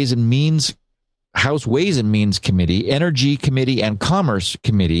Ways and Means Committee, Energy Committee, and Commerce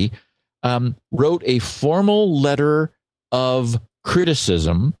Committee wrote a formal letter of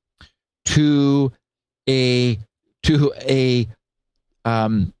criticism to the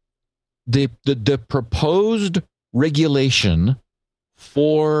proposed regulation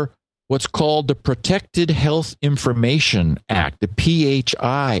for what's called the Protected Health Information Act, the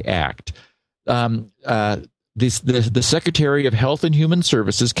PHI Act. The Secretary of Health and Human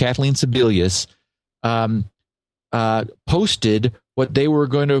Services, Kathleen Sebelius, posted what they were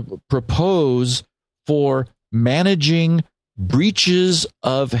going to propose for managing breaches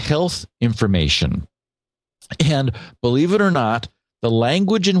of health information. And believe it or not, the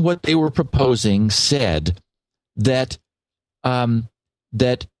language in what they were proposing said that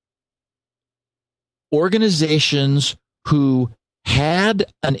that organizations who had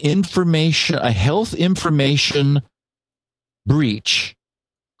a health information breach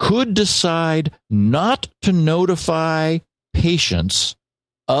could decide not to notify patients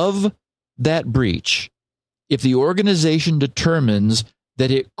of that breach if the organization determines that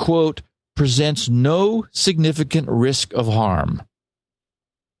it, quote, presents no significant risk of harm.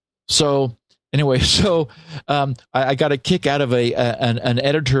 So anyway, I got a kick out of an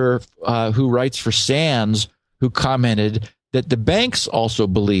editor who writes for SANS, who commented that the banks also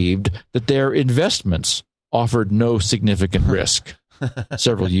believed that their investments offered no significant risk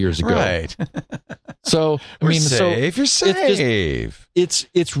several years ago. Right. So you're safe.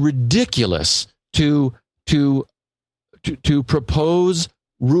 It's ridiculous to propose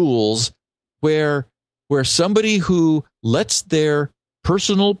rules where somebody who lets their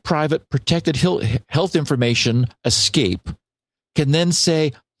personal, private, protected health information escape can then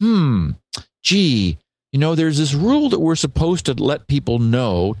say, gee, there's this rule that we're supposed to let people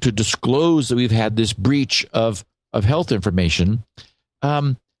know to disclose that we've had this breach of health information,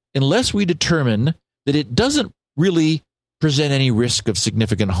 unless we determine that it doesn't really present any risk of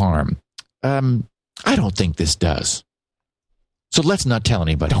significant harm. I don't think this does. So let's not tell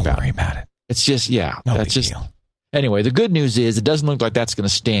anybody Don't about worry it. about it. It's just, No that's big just deal. Anyway, the good news is it doesn't look like that's going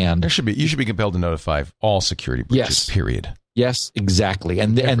to stand. You should be compelled to notify all security breaches. Yes. Period. Yes, exactly.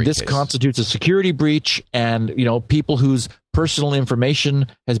 And Every this case. constitutes a security breach, and people whose personal information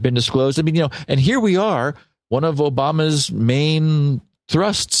has been disclosed. I mean, and here we are. One of Obama's main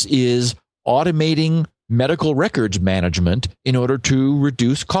thrusts is automating medical records management in order to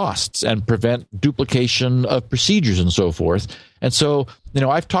reduce costs and prevent duplication of procedures and so forth. And so,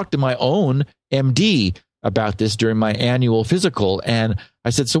 I've talked to my own MD about this during my annual physical, and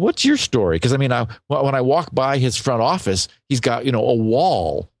I said, so what's your story? Because when I walk by his front office, he's got a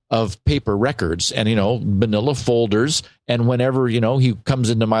wall of paper records and manila folders, and whenever he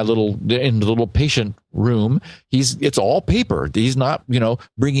comes into the little patient room, it's all paper. He's not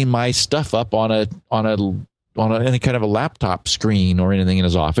bringing my stuff up on any kind of a laptop screen or anything in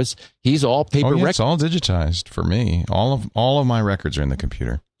his office. He's all paper records. It's all digitized for me. All of my records are in the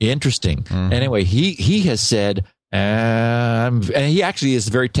computer. Interesting. Mm-hmm. Anyway, he has said, and he actually is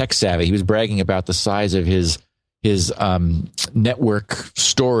very tech savvy. He was bragging about the size of his network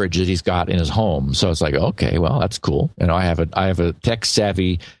storage that he's got in his home. So it's like, okay, well, that's cool. I have a tech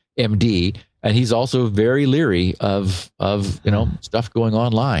savvy MD, and he's also very leery of stuff going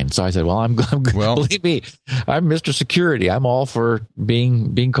online. So I said, well, believe me, I'm Mr. Security. I'm all for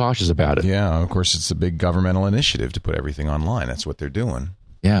being cautious about it. Yeah, of course, it's a big governmental initiative to put everything online. That's what they're doing.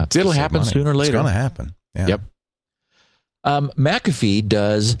 Yeah, it'll happen sooner or later. It's going to happen. Yeah. Yep. McAfee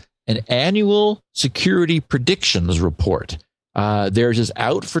does an annual security predictions report. Theirs is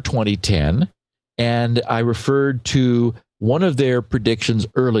out for 2010, and I referred to one of their predictions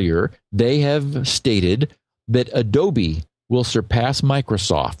earlier. They have stated that Adobe will surpass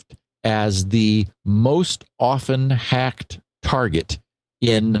Microsoft as the most often hacked target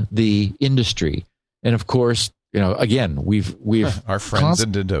in the industry. And of course, again, we've our friends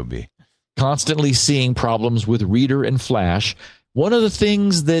at Adobe constantly seeing problems with Reader and Flash. One of the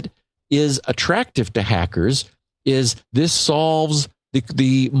things that is attractive to hackers is this solves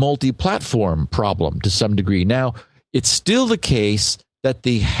the multi-platform problem to some degree. Now, it's still the case that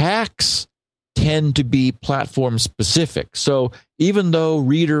the hacks tend to be platform specific. So even though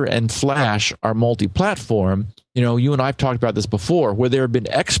Reader and Flash are multi-platform, you and I have talked about this before, where there have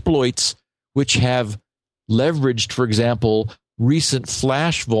been exploits which have leveraged, for example, recent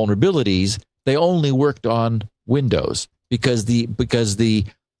Flash vulnerabilities. They only worked on Windows because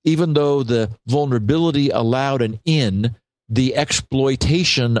even though the vulnerability allowed an in, the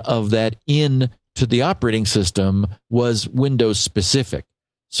exploitation of that in to the operating system was Windows specific.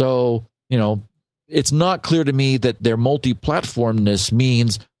 So, it's not clear to me that their multi-platformness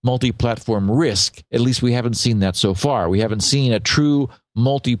means multi-platform risk. At least we haven't seen that so far. We haven't seen a true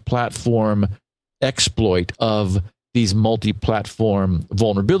multi-platform exploit of these multi-platform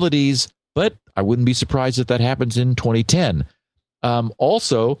vulnerabilities, but I wouldn't be surprised if that happens in 2010.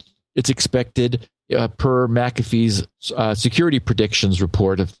 Also, it's expected, per McAfee's security predictions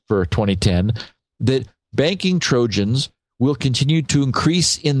report for 2010, that banking Trojans will continue to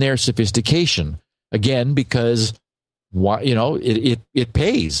increase in their sophistication. Again, because it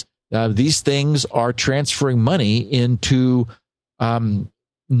pays. These things are transferring money into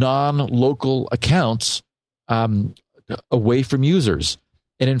non-local accounts away from users.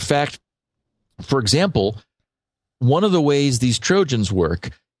 And in fact, for example, one of the ways these Trojans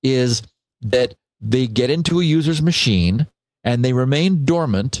work is that they get into a user's machine and they remain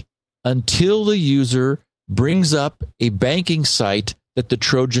dormant until the user brings up a banking site that the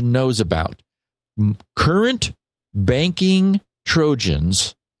Trojan knows about. Current banking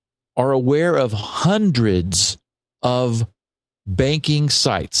Trojans are aware of hundreds of banking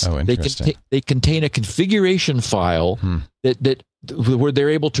sites. Oh, interesting. They contain a configuration file that where they're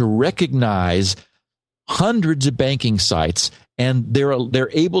able to recognize hundreds of banking sites, and they're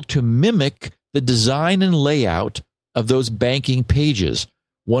able to mimic the design and layout of those banking pages.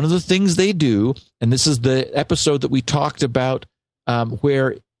 One of the things they do, and this is the episode that we talked about,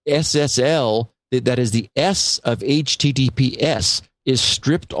 where SSL, that is the S of HTTPS, is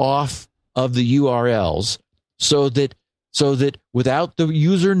stripped off of the URLs so that without the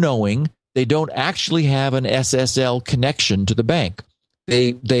user knowing, they don't actually have an SSL connection to the bank.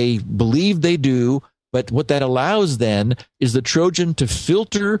 They believe they do, but what that allows then is the Trojan to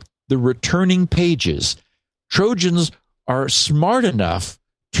filter the returning pages. Trojans are smart enough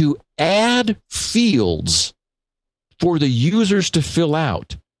to add fields for the users to fill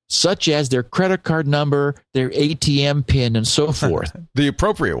out. such as their credit card number, their ATM PIN, and so forth. The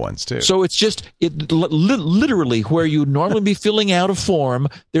appropriate ones, too. So it's just literally where you normally be filling out a form,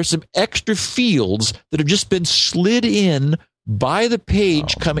 there's some extra fields that have just been slid in by the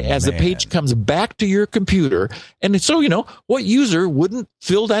page as the page comes back to your computer. And so, what user wouldn't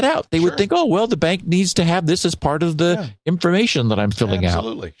fill that out? They would think, oh, well, the bank needs to have this as part of the information that I'm filling out.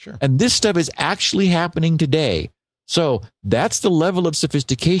 Absolutely, sure. And this stuff is actually happening today. So that's the level of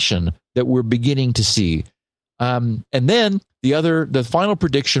sophistication that we're beginning to see. And then the final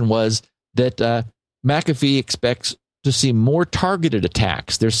prediction was that McAfee expects to see more targeted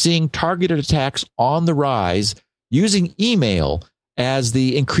attacks. They're seeing targeted attacks on the rise using email as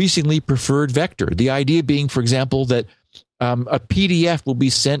the increasingly preferred vector. The idea being, for example, that a PDF will be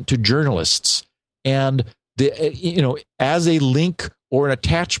sent to journalists and as a link or an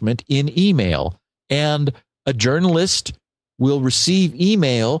attachment in email, and a journalist will receive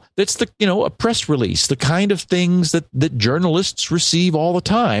email that's a press release, the kind of things that journalists receive all the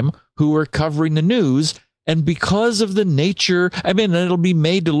time who are covering the news. And because of the nature, it'll be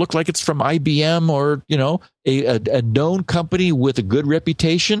made to look like it's from IBM or, a known company with a good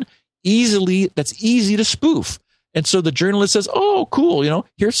reputation. That's easy to spoof. And so the journalist says, oh, cool,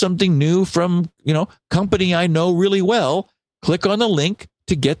 here's something new from, company I know really well. Click on the link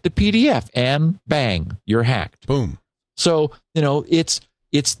to get the PDF, and bang, you're hacked. Boom. So, it's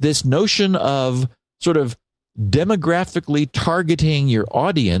this notion of sort of demographically targeting your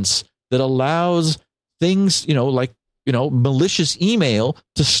audience that allows things, malicious email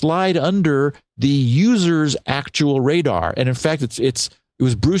to slide under the user's actual radar. And in fact, it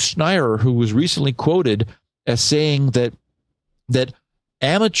was Bruce Schneier who was recently quoted as saying that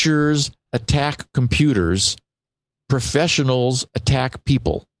amateurs attack computers, professionals attack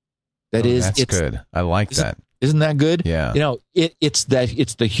people. That's good. I like that. Isn't that good? Yeah. It's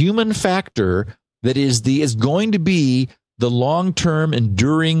the human factor that is going to be the long-term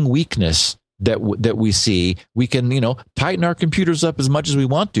enduring weakness that we see. We can, tighten our computers up as much as we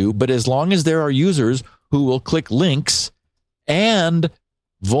want to, but as long as there are users who will click links and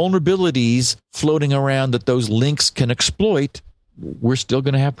vulnerabilities floating around that those links can exploit, we're still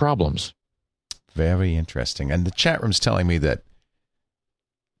going to have problems. Very interesting. And the chat room's telling me that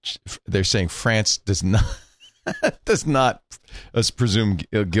they're saying France does not presume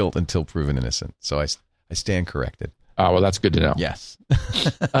guilt until proven innocent. So I stand corrected. Oh, well, that's good to know. Yes.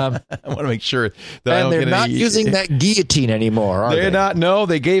 I want to make sure that I don't they're get not using that guillotine anymore, are they? They're not. No,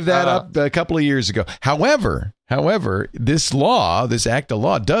 they gave that up a couple of years ago. However, this act of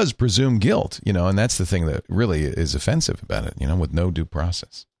law does presume guilt, and that's the thing that really is offensive about it, with no due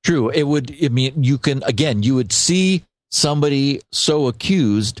process. True. You would see somebody so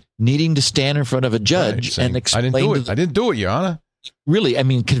accused needing to stand in front of a judge and explain. I didn't do it, Your Honor. Really,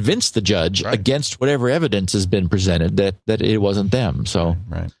 convince the judge against whatever evidence has been presented that it wasn't them. So,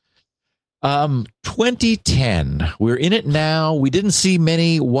 right. 2010, we're in it now. We didn't see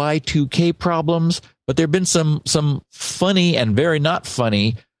many Y2K problems, but there have been some funny and very not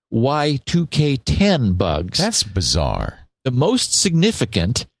funny Y2K10 bugs. That's bizarre. The most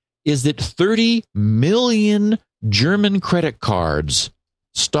significant is that 30 million German credit cards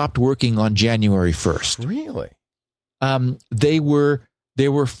stopped working on January 1st. Really? They were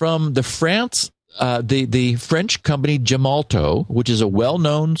from the French company Gemalto, which is a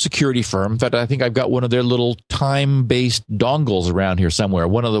well-known security firm. In fact, I think I've got one of their little time-based dongles around here somewhere.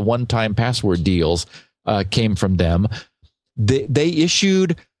 One of the one-time password deals came from them. They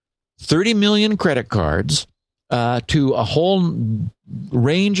issued 30 million credit cards to a whole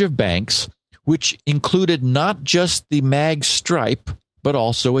range of banks, which included not just the mag stripe, but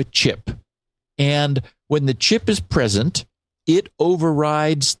also a chip. And when the chip is present, it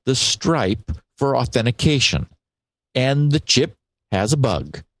overrides the stripe for authentication. And the chip has a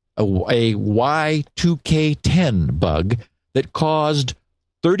bug, a Y2K10 bug that caused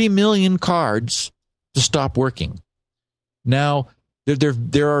 30 million cards to stop working. Now,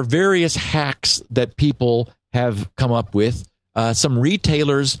 there are various hacks that people have come up with. Some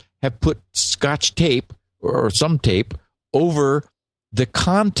retailers have put Scotch tape or some tape over the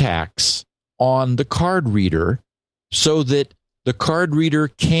contacts on the card reader so that the card reader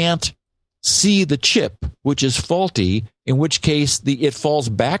can't see the chip, which is faulty, in which case it falls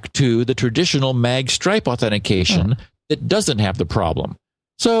back to the traditional mag stripe authentication that doesn't have the problem.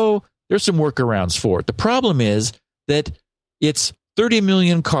 So there's some workarounds for it. The problem is that it's 30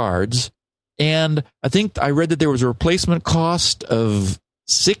 million cards, and I think I read that there was a replacement cost of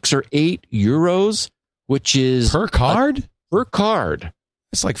 6 or 8 euros, which is per card? Per card.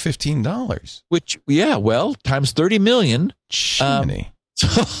 It's like $15. Which, times 30 million. Chimney.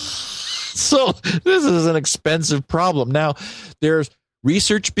 So this is an expensive problem. Now, there's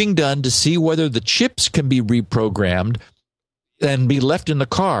research being done to see whether the chips can be reprogrammed and be left in the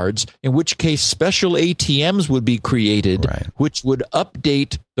cards, in which case special ATMs would be created, which would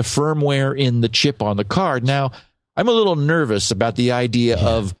update the firmware in the chip on the card. Now, I'm a little nervous about the idea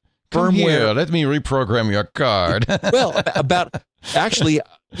of Come firmware. here, let me reprogram your card. Well, about actually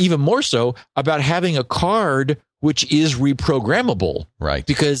even more so about having a card which is reprogrammable. Right.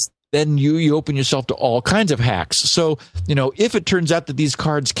 Because then you open yourself to all kinds of hacks. So, if it turns out that these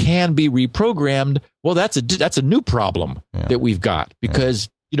cards can be reprogrammed, well, that's a new problem that we've got, because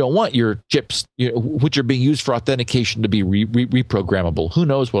you don't want your chips, which are being used for authentication, to be reprogrammable. Who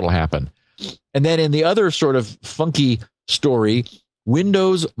knows what'll happen? And then in the other sort of funky story,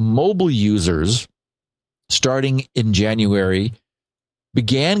 Windows mobile users, starting in January,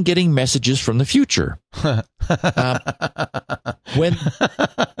 began getting messages from the future. When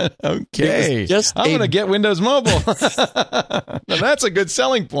okay, I'm going to get Windows Mobile. Now, that's a good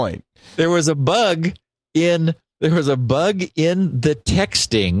selling point. There was a bug in the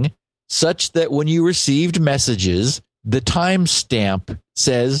texting, such that when you received messages, the timestamp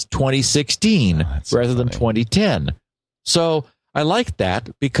says 2016 rather than 2010. So I like that,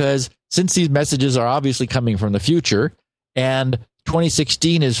 because since these messages are obviously coming from the future, and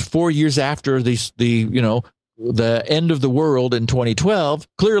 2016 is 4 years after the end of the world in 2012.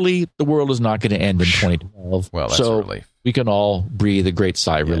 Clearly, the world is not going to end in 2012. Well, that's so a relief. We can all breathe a great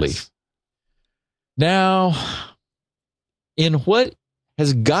sigh of relief. Now, in what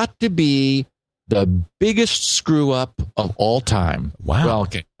has got to be the biggest screw up of all time. Wow. Well,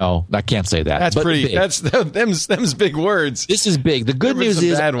 okay. No, I can't say that. That's pretty. Big. That's them's big words. This is big. The good news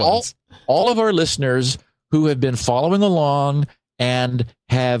is all of our listeners who have been following along and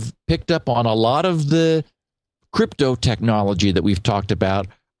have picked up on a lot of the crypto technology that we've talked about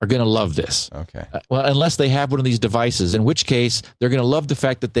are going to love this. Okay. Well, unless they have one of these devices, in which case they're going to love the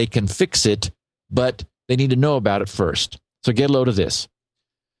fact that they can fix it, but they need to know about it first. So get a load of this.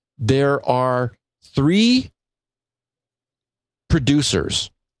 There are 3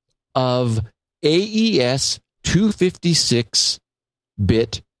 producers of AES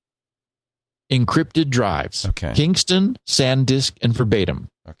 256-bit encrypted drives. Okay. Kingston, SanDisk, and Verbatim.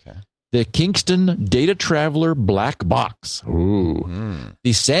 Okay. The Kingston Data Traveler Black Box. Ooh.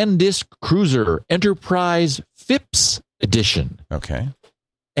 The SanDisk Cruiser Enterprise FIPS Edition. Okay.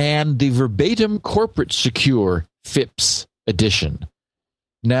 And the Verbatim Corporate Secure FIPS Edition.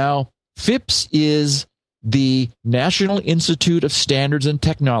 Now, FIPS is the National Institute of Standards and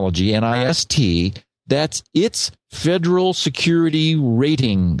Technology, NIST. That's its federal security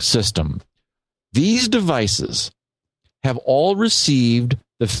rating system. These devices have all received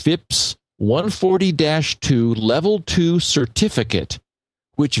the FIPS 140-2 Level 2 certificate,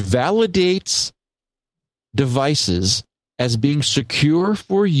 which validates devices as being secure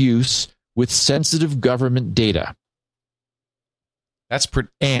for use with sensitive government data. That's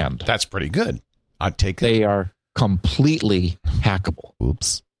pretty good. I'd take that. They are completely hackable.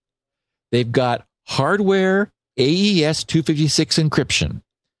 Oops. They've got hardware AES 256 encryption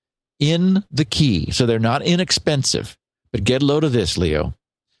in the key, so they're not inexpensive. But get a load of this, Leo.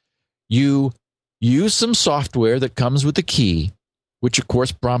 You use some software that comes with the key, which of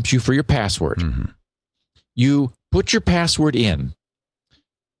course prompts you for your password. Mm-hmm. You put your password in,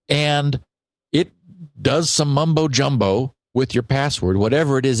 and it does some mumbo jumbo with your password,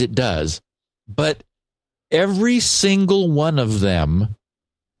 whatever it is it does. But every single one of them,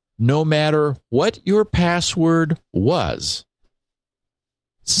 no matter what your password was,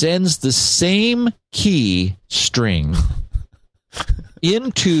 sends the same key string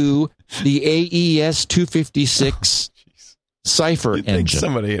into the AES 256 cipher You'd engine. Think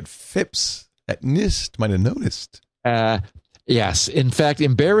somebody at FIPS at NIST might have noticed. Yes. In fact,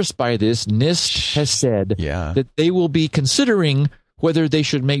 embarrassed by this, NIST has said that they will be considering whether they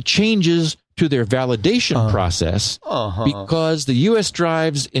should make changes to their validation process because the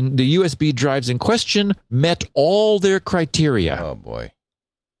USB drives in question met all their criteria. Oh, boy.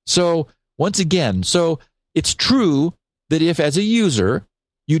 So, once again, it's true that if, as a user,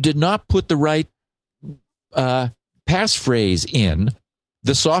 you did not put the right passphrase in,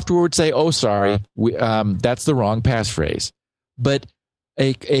 the software would say, oh, sorry, that's the wrong passphrase. But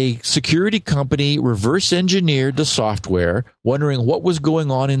a security company reverse engineered the software, wondering what was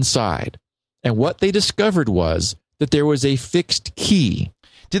going on inside. And what they discovered was that there was a fixed key.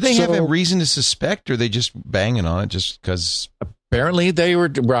 Did they have a reason to suspect, or are they just banging on it just because? Apparently they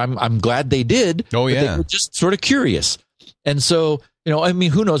were. I'm glad they did. Oh, yeah. They were just sort of curious. And so,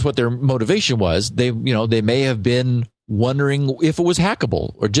 who knows what their motivation was? They may have been wondering if it was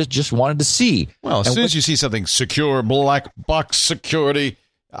hackable or just wanted to see. Well, as soon as you see something secure, black box security,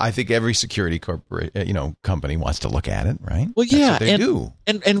 I think every security company wants to look at it, right? Well, yeah, That's what they do.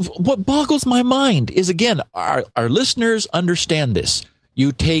 And what boggles my mind is, again, our listeners understand this.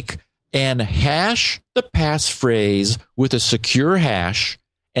 You take and hash the passphrase with a secure hash,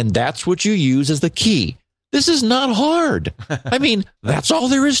 and that's what you use as the key. This is not hard. I mean, that's all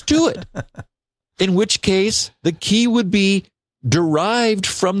there is to it. In which case, the key would be derived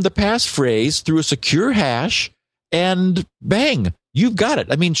from the passphrase through a secure hash, and bang, you've got it.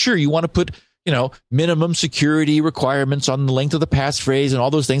 I mean, sure, you want to put, minimum security requirements on the length of the passphrase and all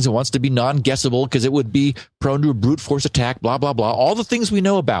those things. It wants to be non-guessable because it would be prone to a brute force attack, blah, blah, blah. All the things we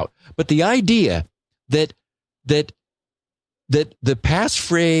know about. But the idea that the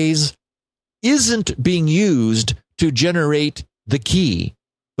passphrase isn't being used to generate the key,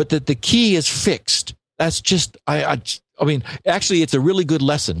 but that the key is fixed. That's just, I mean, actually, it's a really good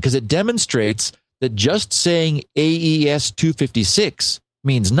lesson because it demonstrates that just saying AES 256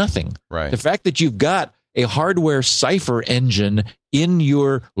 means nothing. Right. The fact that you've got a hardware cipher engine in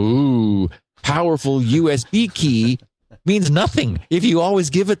your powerful USB key means nothing if you always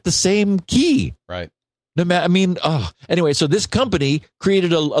give it the same key. Right. No matter. I mean, anyway, so this company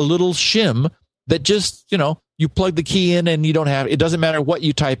created a little shim that just, you plug the key in and you don't have, it doesn't matter what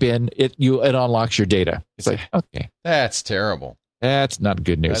you type in, it unlocks your data. It's like, okay. That's terrible. That's not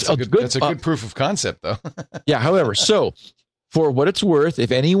good news. That's a good proof of concept, though. Yeah, however, so for what it's worth, if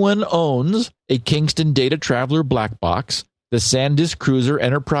anyone owns a Kingston Data Traveler black box, the SanDisk Cruiser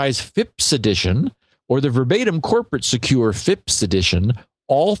Enterprise FIPS Edition, or the Verbatim Corporate Secure FIPS Edition,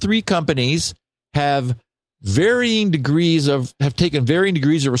 all three companies have taken varying degrees of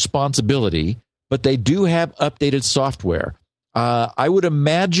responsibility, but they do have updated software. I would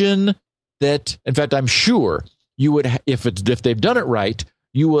imagine that, in fact, I'm sure you would, if they've done it right,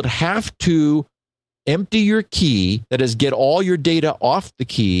 you would have to empty your key, that is, get all your data off the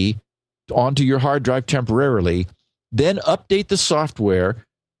key onto your hard drive temporarily, then update the software,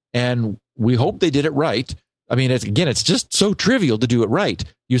 and we hope they did it right. I mean, it's just so trivial to do it right.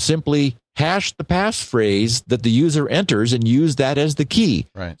 You simply hash the passphrase that the user enters and use that as the key.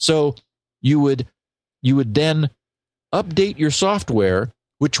 Right. So you would then update your software,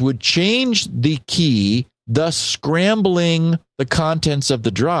 which would change the key, thus scrambling the contents of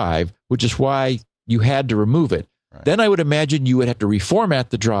the drive, which is why you had to remove it. Right. Then I would imagine you would have to reformat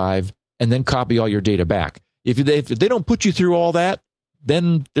the drive and then copy all your data back. If they don't put you through all that,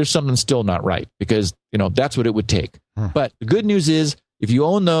 then there's something still not right, because that's what it would take. But the good news is, if you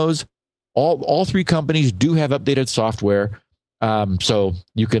own those, all three companies do have updated software, so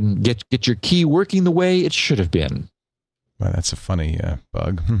you can get your key working the way it should have been. Well, that's a funny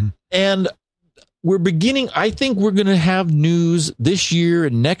bug. And I think we're going to have news this year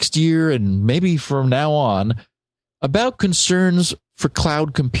and next year and maybe from now on about concerns for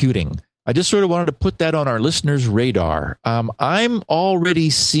cloud computing. I just sort of wanted to put that on our listeners' radar. I'm already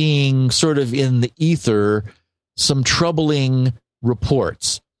seeing sort of in the ether some troubling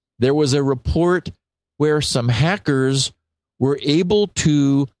reports. There was a report where some hackers were able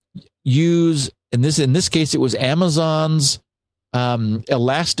to use, in this case, it was Amazon's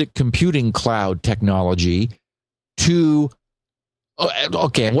elastic computing cloud technology to,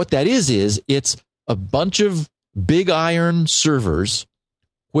 okay, and what that is it's a bunch of big iron servers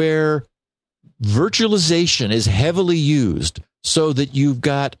where virtualization is heavily used, so that you've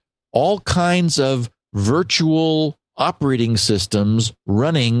got all kinds of virtual operating systems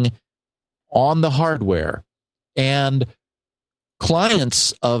running on the hardware. And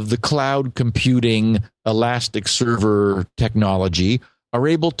clients of the cloud computing elastic server technology are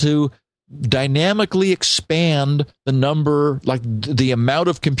able to dynamically expand the number, like the amount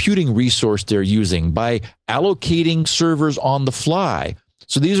of computing resource they're using, by allocating servers on the fly.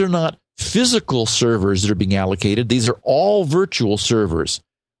 So these are not physical servers that are being allocated. These are all virtual servers.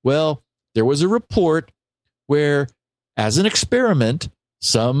 Well, there was a report where, as an experiment,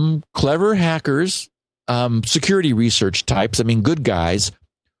 some clever hackers, security research types, good guys,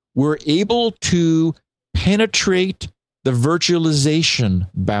 were able to penetrate the virtualization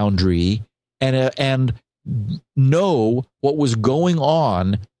boundary and know what was going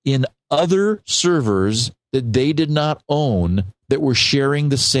on in other servers that they did not own that were sharing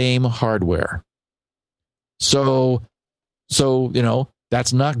the same hardware. So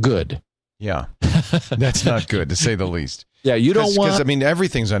that's not good. Yeah, that's not good, to say the least. Yeah, you don't want... Because,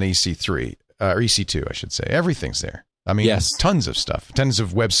 everything's on EC3, or EC2, I should say. Everything's there. Yes. Tons of stuff, tons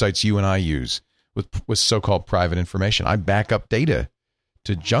of websites you and I use with so-called private information. I back up data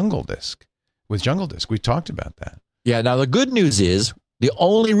to Jungle Disk. With Jungle Disk, we talked about that. Yeah. Now, the good news is the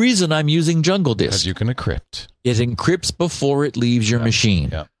only reason I'm using Jungle Disk Because you can encrypt. it encrypts before it leaves your machine.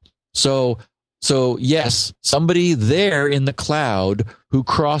 Yeah. So yes, somebody there in the cloud who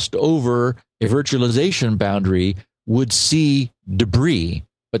crossed over a virtualization boundary would see debris,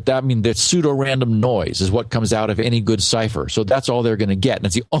 but that pseudo-random noise is what comes out of any good cipher. So that's all they're going to get. And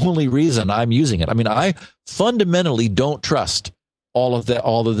it's the only reason I'm using it. I mean, I fundamentally don't trust all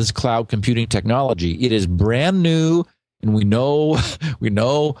of this cloud computing technology. It is brand new, and we know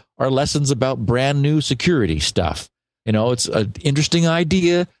our lessons about brand new security stuff. It's an interesting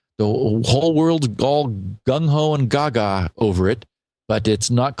idea. The whole world's all gung-ho and gaga over it, but it's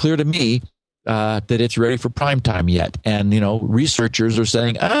not clear to me that it's ready for prime time yet. And, researchers are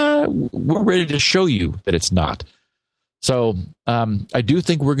saying, we're ready to show you that it's not. So I do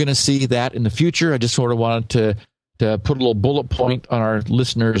think we're going to see that in the future. I just sort of wanted to put a little bullet point on our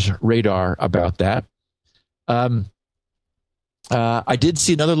listeners' radar about that. I did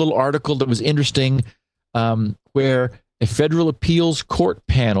see another little article that was interesting where a federal appeals court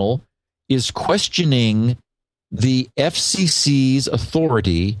panel is questioning the FCC's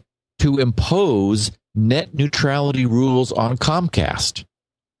authority to impose net neutrality rules on Comcast.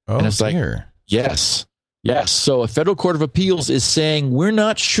 Oh, and it's dear. like, yes. So a federal court of appeals is saying we're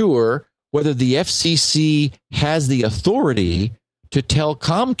not sure whether the FCC has the authority to tell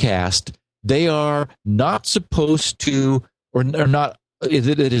Comcast they are not supposed to, or not, it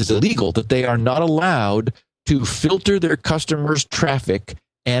is illegal, that they are not allowed to filter their customers' traffic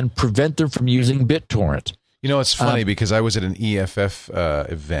and prevent them from using BitTorrent. It's funny because I was at an EFF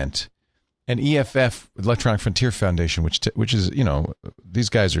event, and EFF, Electronic Frontier Foundation, which is, these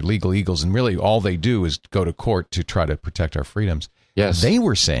guys are legal eagles, and really all they do is go to court to try to protect our freedoms. Yes. They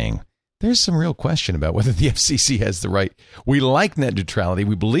were saying there's some real question about whether the FCC has the right. We like net neutrality.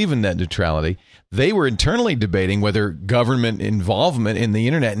 We believe in net neutrality. They were internally debating whether government involvement in the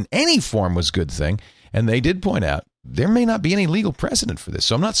internet in any form was a good thing. And they did point out there may not be any legal precedent for this.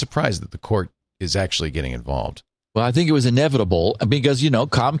 So I'm not surprised that the court is actually getting involved. Well, I think it was inevitable because,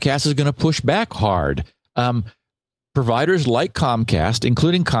 Comcast is going to push back hard. Providers like Comcast,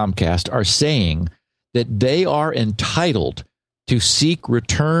 including Comcast, are saying that they are entitled to seek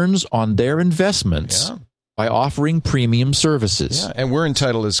returns on their investments by offering premium services. Yeah, and we're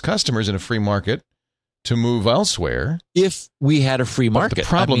entitled as customers in a free market to move elsewhere. If we had a free market. But the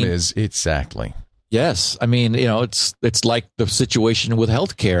problem is, exactly. Yes. It's like the situation with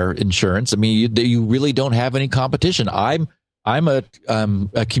healthcare insurance. You really don't have any competition. I'm a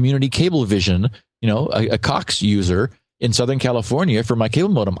community Cablevision, a Cox user in Southern California for my cable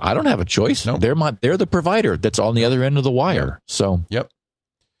modem. I don't have a choice. No. They're the provider that's on the other end of the wire. So yep.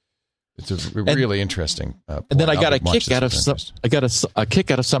 It's a really interesting point. And then I got a kick out of a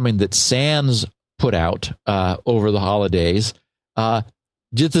kick out of something that Sans put out over the holidays.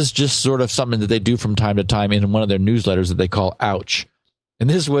 This is just sort of something that they do from time to time in one of their newsletters that they call Ouch. And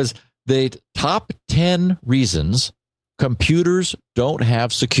this was the top 10 reasons computers don't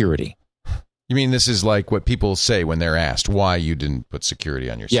have security. You mean this is like what people say when they're asked why you didn't put security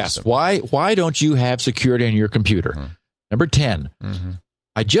on your system? Yes. Why don't you have security on your computer? Mm-hmm. Number 10. Mm-hmm.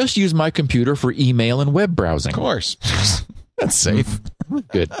 I just use my computer for email and web browsing. Of course. That's safe.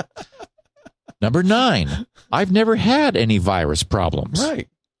 Good. Number 9. I've never had any virus problems. Right.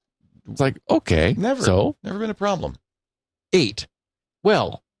 It's like, okay. Never been a problem. 8.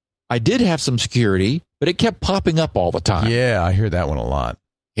 Well, I did have some security, but it kept popping up all the time. Yeah, I hear that one a lot.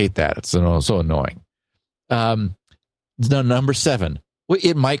 Hate that. It's so annoying. Number 7. Well,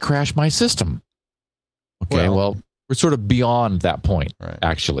 it might crash my system. Okay, well, we're sort of beyond that point, right,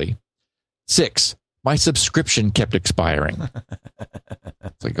 actually. 6. My subscription kept expiring.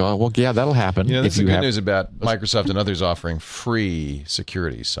 It's like, oh, well, yeah, that'll happen. That's the good news about Microsoft and others offering free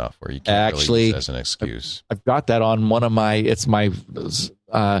security software. You can't really use it as an excuse. I've got that on one of my,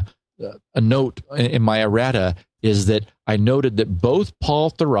 a note in my errata is that I noted that both Paul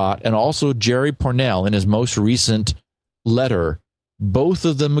Thurrott and also Jerry Pornell in his most recent letter, both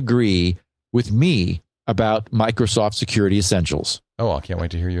of them agree with me about Microsoft Security Essentials. Oh, I can't wait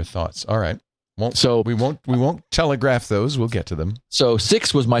to hear your thoughts. All right. We won't telegraph those. We'll get to them. So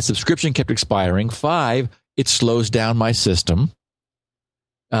 6 was my subscription kept expiring. 5, it slows down my system.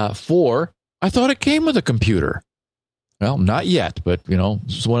 4, I thought it came with a computer. Well, not yet, but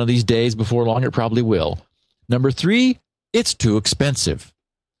it's one of these days. Before long, it probably will. Number 3, it's too expensive.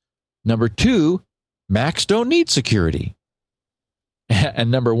 Number 2, Macs don't need security.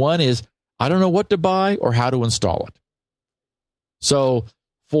 And number 1 is I don't know what to buy or how to install it. So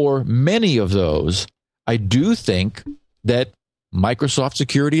for many of those, I do think that Microsoft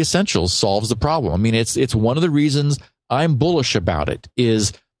Security Essentials solves the problem. I mean, it's one of the reasons I'm bullish about it,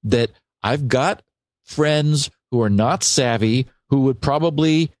 is that I've got friends who are not savvy, who would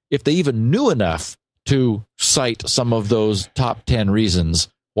probably, if they even knew enough to cite some of those top 10 reasons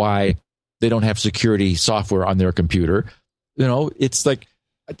why they don't have security software on their computer, it's like,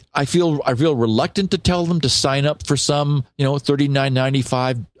 I feel reluctant to tell them to sign up for some,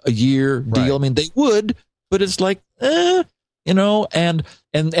 $39.95 a year deal. Right. I mean, they would, but it's like, and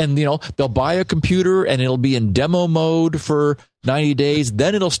they'll buy a computer and it'll be in demo mode for 90 days.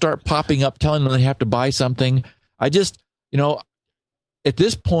 Then it'll start popping up telling them they have to buy something. I just, at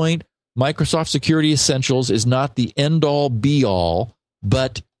this point, Microsoft Security Essentials is not the end all be all,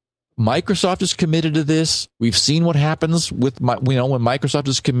 but Microsoft is committed to this. We've seen what happens with when Microsoft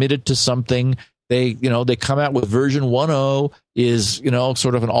is committed to something, they come out with version 1.0 is,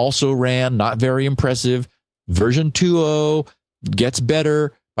 sort of an also ran, not very impressive. Version 2.0 gets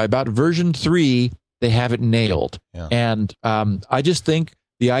better. By about version 3, they have it nailed. Yeah. And I just think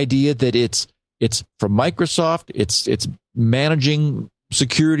the idea that it's from Microsoft, it's managing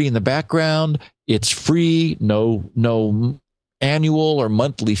security in the background, it's free, no annual or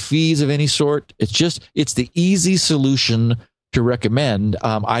monthly fees of any sort. It's the easy solution to recommend.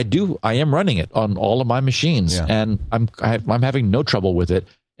 I am running it on all of my machines, and I'm having no trouble with it.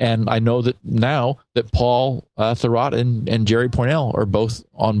 And I know that now that Paul Thurrott and Jerry Pournell are both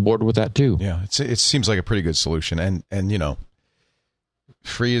on board with that too. Yeah, it seems like a pretty good solution, and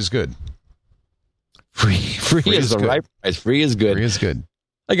free is good. Free is the right price. Free is good. Free is good.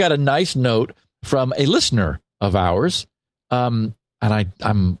 I got a nice note from a listener of ours. And I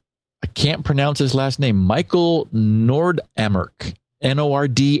can't pronounce his last name. Michael Nordamerk,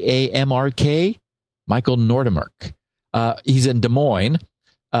 Nordamrk, Michael Nordamerk. He's in Des Moines,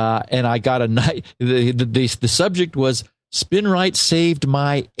 and I got a nice. The subject was SpinRite saved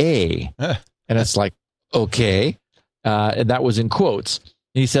my A, and it's like, okay, and that was in quotes.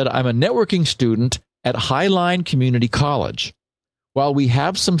 And he said, "I'm a networking student at Highline Community College. While we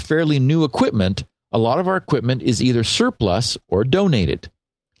have some fairly new equipment, a lot of our equipment is either surplus or donated.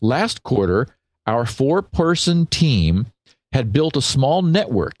 Last quarter, our 4-person team had built a small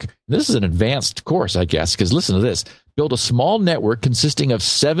network." This is an advanced course, I guess, because listen to this. Built a small network consisting of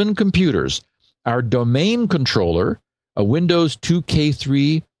 7 computers, our domain controller, a Windows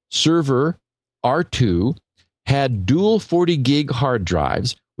 2K3 server R2, had dual 40 gig hard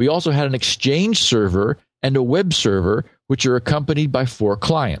drives. We also had an Exchange server and a web server, which are accompanied by 4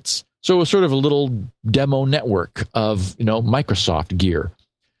 clients. So it was sort of a little demo network of, Microsoft gear.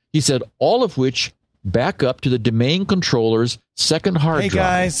 He said, all of which back up to the domain controller's second hard drive. Hey,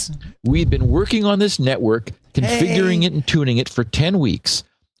 guys. We'd been working on this network, configuring it and tuning it for 10 weeks,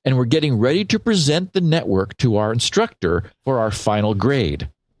 and we're getting ready to present the network to our instructor for our final grade.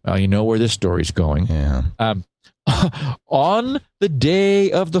 Well, you know where this story's going. Yeah. On the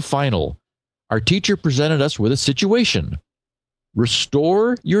day of the final, our teacher presented us with a situation.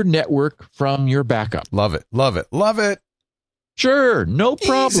 Restore your network from your backup. Love it. Love it. Love it. Sure, no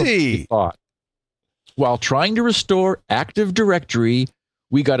problem. Easy. We thought. While trying to restore Active Directory,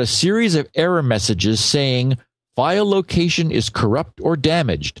 we got a series of error messages saying file location is corrupt or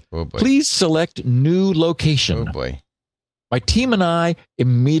damaged. Oh boy. Please select new location. Oh boy. My team and I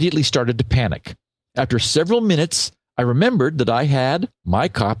immediately started to panic. After several minutes, I remembered that I had my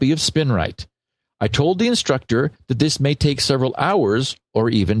copy of SpinRite. I told the instructor that this may take several hours or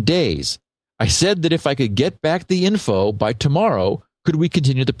even days. I said that if I could get back the info by tomorrow, could we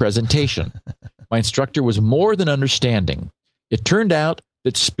continue the presentation? My instructor was more than understanding. It turned out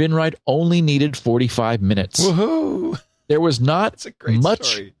that SpinRite only needed 45 minutes. Woohoo! There was not That's a great much.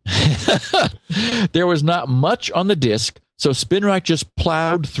 Story. There was not much on the disk, so SpinRite just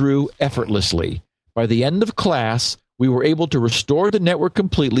plowed through effortlessly. By the end of class, we were able to restore the network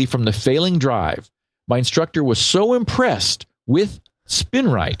completely from the failing drive. My instructor was so impressed with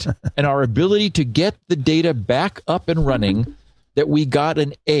SpinRite and our ability to get the data back up and running that we got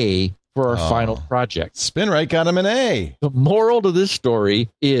an A for our final project. SpinRite got him an A. The moral to this story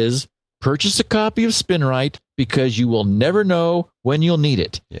is purchase a copy of SpinRite because you will never know when you'll need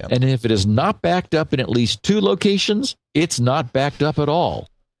it. Yeah. And if it is not backed up in at least 2 locations, it's not backed up at all.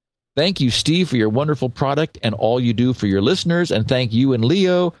 Thank you, Steve, for your wonderful product and all you do for your listeners. And thank you and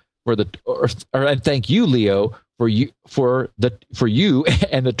Leo and thank you, Leo, for you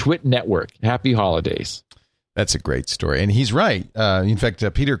and the Twit Network. Happy holidays. That's a great story, and he's right. In fact,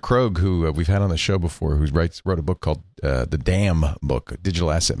 Peter Krogh, who we've had on the show before, who wrote a book called the DAM book, Digital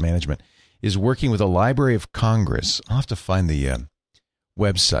Asset Management, is working with the Library of Congress. I'll have to find the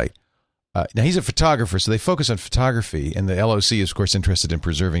website Now, he's a photographer, so they focus on photography, and the LOC is, of course, interested in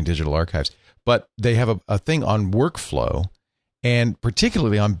preserving digital archives. But they have a thing on workflow, and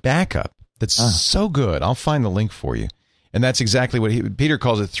particularly on backup, that's so good. I'll find the link for you. And that's exactly what Peter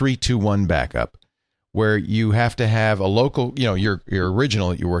calls it 3-2-1 backup, where you have to have a local, your original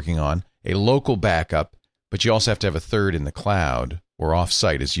that you're working on, a local backup, but you also have to have a third in the cloud or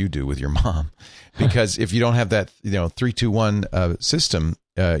off-site, as you do with your mom. Because if you don't have that 3-2-1 system,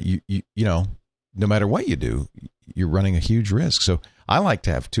 no matter what you do, you're running a huge risk. So I like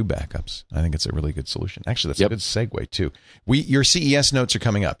to have 2 backups. I think it's a really good solution. Actually, that's a good segue, too. Your CES notes are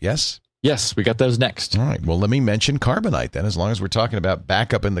coming up, yes? Yes, we got those next. All right. Well, let me mention Carbonite then, as long as we're talking about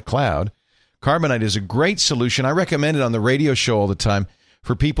backup in the cloud. Carbonite is a great solution. I recommend it on the radio show all the time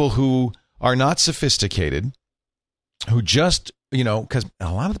for people who are not sophisticated, who just, because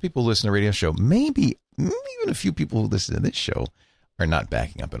a lot of the people who listen to the radio show, maybe even a few people who listen to this show are not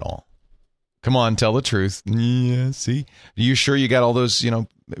backing up at all. Come on, tell the truth. Yeah, see? Are you sure you got all those,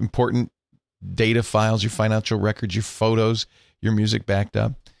 important data files, your financial records, your photos, your music backed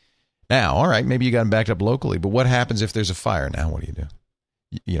up? Now, all right, maybe you got them backed up locally, but what happens if there's a fire? Now, what do you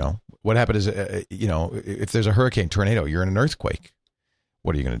do? What happens is, if there's a hurricane, tornado, you're in an earthquake.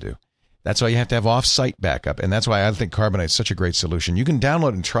 What are you going to do? That's why you have to have off-site backup, and that's why I think Carbonite is such a great solution. You can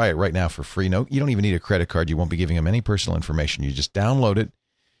download and try it right now for free. No, you don't even need a credit card. You won't be giving them any personal information. You just download it,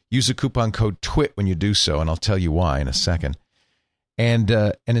 use the coupon code TWIT when you do so, and I'll tell you why in a second, and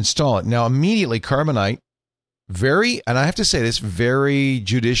install it. Now, immediately, Carbonite, and I have to say this, very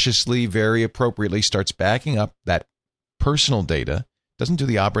judiciously, very appropriately, starts backing up that personal data. Doesn't do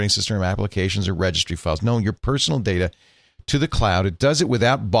the operating system applications or registry files. No, your personal data to the cloud. It does it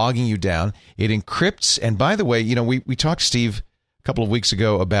without bogging you down. It encrypts. And by the way, we talked, Steve, a couple of weeks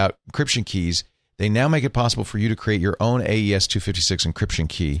ago about encryption keys. They now make it possible for you to create your own AES 256 encryption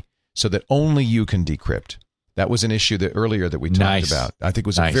key so that only you can decrypt. That was an issue earlier that we talked about. I think it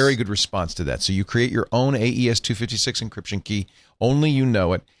was a very good response to that. So you create your own AES 256 encryption key. Only you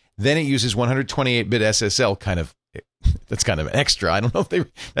know it. Then it uses 128-bit SSL that's kind of an extra. I don't know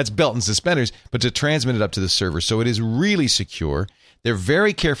if that's belt and suspenders, but to transmit it up to the server. So it is really secure. They're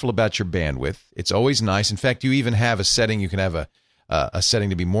very careful about your bandwidth. It's always nice. In fact, you even have a setting. You can have a setting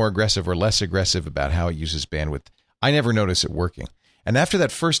to be more aggressive or less aggressive about how it uses bandwidth. I never notice it working. And after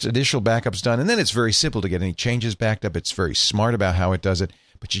that first initial backup's done, and then it's very simple to get any changes backed up. It's very smart about how it does it,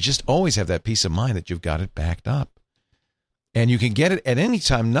 but you just always have that peace of mind that you've got it backed up. And you can get it at any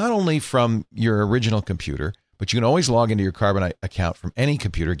time, not only from your original computer, but you can always log into your Carbonite account from any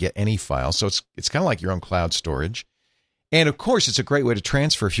computer, get any file. So it's kind of like your own cloud storage. And of course, it's a great way to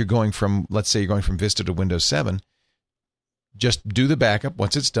transfer if you're going from, let's say you're going from Vista to Windows 7. Just do the backup.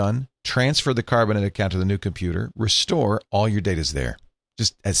 Once it's done, transfer the Carbonite account to the new computer, restore, all your data's there.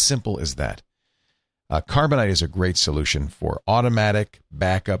 Just as simple as that. Carbonite is a great solution for automatic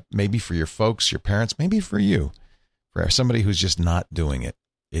backup, maybe for your folks, your parents, maybe for you, for somebody who's just not doing it.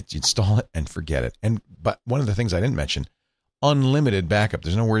 Install it and forget it. But one of the things I didn't mention, unlimited backup.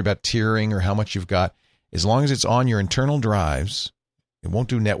 There's no worry about tiering or how much you've got. As long as it's on your internal drives, it won't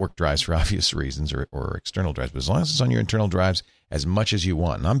do network drives for obvious reasons or external drives, but as long as it's on your internal drives, as much as you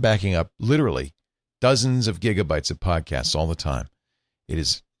want. And I'm backing up literally dozens of gigabytes of podcasts all the time. It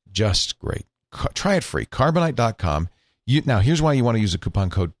is just great. Try it free. Carbonite.com. Now, here's why you want to use the coupon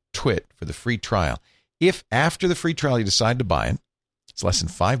code TWIT for the free trial. If after the free trial you decide to buy it, it's less than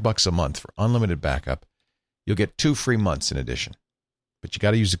 $5 a month for unlimited backup. You'll get 2 free months in addition. But you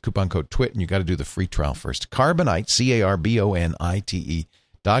got to use the coupon code TWIT, and you got to do the free trial first. Carbonite,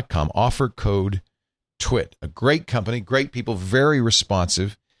 CARBONITE.com. Offer code TWIT. A great company, great people, very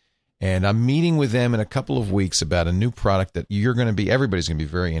responsive. And I'm meeting with them in a couple of weeks about a new product that everybody's going to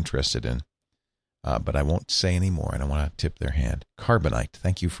be very interested in. But I won't say any more. I don't want to tip their hand. Carbonite,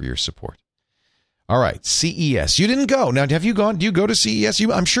 thank you for your support. All right, CES. You didn't go. Now, have you gone? Do you go to CES?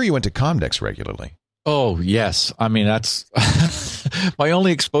 I'm sure you went to Comdex regularly. Oh, yes. I mean, that's my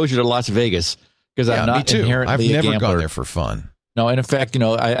only exposure to Las Vegas because I'm not inherently a gambler. I've never gone there for fun. No, and in fact,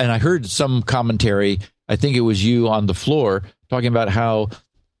 I heard some commentary, I think it was you on the floor, talking about how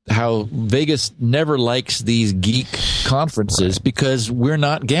Vegas never likes these geek conferences because we're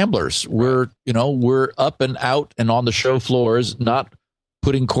not gamblers. We're up and out and on the show floors, not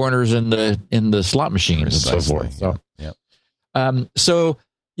putting corners in the slot machines Precisely. And so forth. So,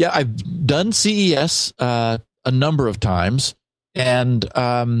 yeah, I've done CES a number of times, and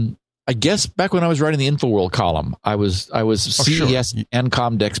I guess back when I was writing the InfoWorld column, I was CES and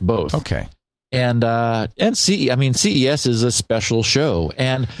Comdex both. Okay. CES is a special show.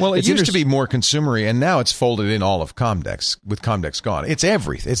 And well, it used to be more consumery, and now it's folded in all of Comdex. With Comdex gone, it's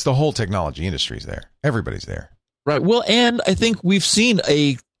everything. It's the whole technology industry's there. Everybody's there. Right. Well, and I think we've seen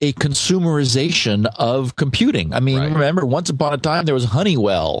a consumerization of computing. I mean, remember, once upon a time there was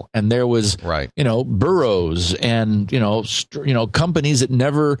Honeywell, and there was Burroughs, and companies that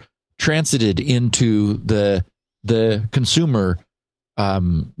never transited into the consumer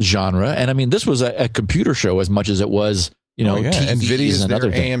genre. And I mean, this was a computer show as much as it was, TVs NVIDIA's and there,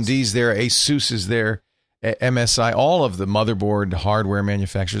 other things. AMD's there, Asus is there, MSI, all of the motherboard hardware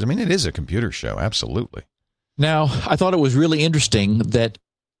manufacturers. I mean, it is a computer show, absolutely. Now, I thought it was really interesting that,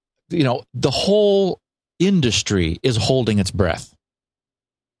 the whole industry is holding its breath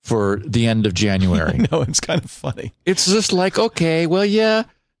for the end of January. No, it's kind of funny. It's just like, okay, well, yeah,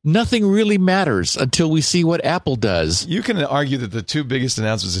 nothing really matters until we see what Apple does. You can argue that the two biggest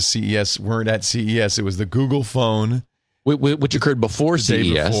announcements of CES weren't at CES. It was the Google phone, which occurred before CES,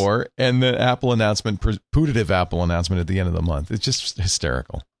 day before, and the Apple announcement, putative Apple announcement at the end of the month. It's just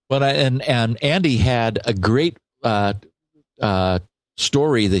hysterical. But and Andy had a great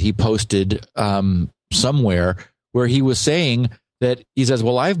story that he posted somewhere where he was saying that he says,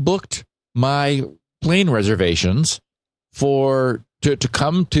 well, I've booked my plane reservations to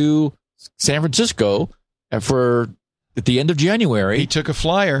come to San Francisco at the end of January. He took a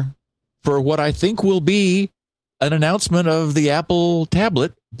flyer for what I think will be an announcement of the Apple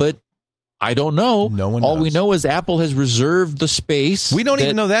tablet, but I don't know. No one All knows. we know is Apple has reserved the space. We don't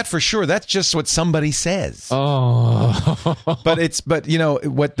even know that for sure. That's just what somebody says. Oh, but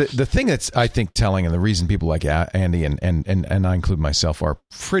what the thing that's, I think, telling, and the reason people like Andy and I include myself are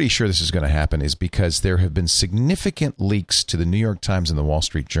pretty sure this is going to happen is because there have been significant leaks to the New York Times and the Wall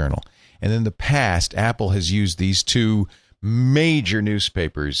Street Journal. And in the past, Apple has used these two major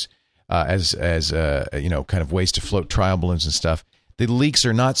newspapers as kind of ways to float trial balloons and stuff. The leaks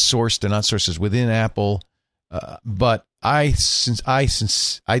are not sourced; they're not sources within Apple. But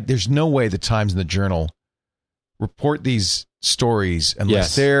there's no way the Times and the Journal report these stories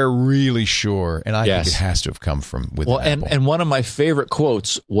unless they're really sure. And I think it has to have come from within Apple. And one of my favorite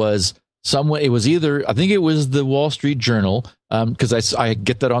quotes was someone. It was I think it was the Wall Street Journal, because I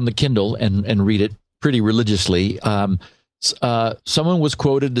get that on the Kindle and read it pretty religiously. Someone was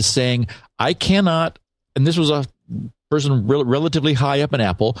quoted as saying, "I cannot," and this was a person relatively high up in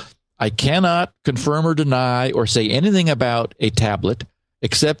Apple, "I cannot confirm or deny or say anything about a tablet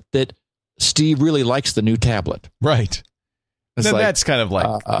except that Steve really likes the new tablet." Right. Now that's kind of like,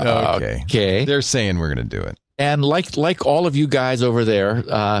 okay. They're saying we're going to do it. And like all of you guys over there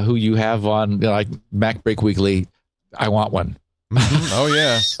who you have on like Mac Break Weekly, I want one. Oh,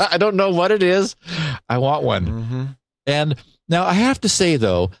 yeah. I don't know what it is. I want one. Mm-hmm. And now I have to say,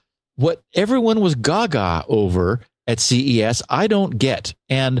 though, what everyone was gaga over at CES, I don't get.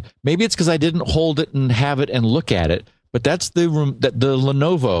 And maybe it's because I didn't hold it and have it and look at it. But that's the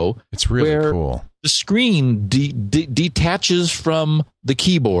Lenovo. It's really where cool. The screen detaches from the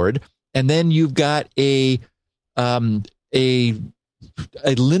keyboard, and then you've got a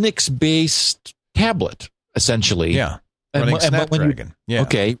Linux-based tablet, essentially. Yeah, running Snapdragon. Yeah.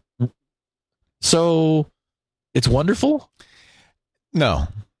 Okay. So it's wonderful? No.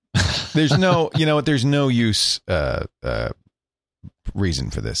 There's no, there's no use reason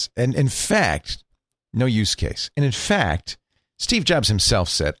for this. And in fact, no use case. And in fact, Steve Jobs himself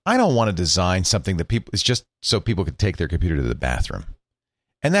said, I don't want to design something that it's just so people could take their computer to the bathroom.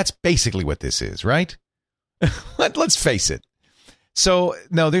 And that's basically what this is, right? Let's face it. So,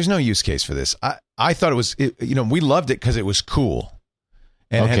 no, there's no use case for this. I thought it was, we loved it because it was cool.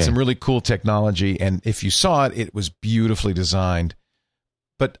 And it had some really cool technology. And if you saw it, it was beautifully designed.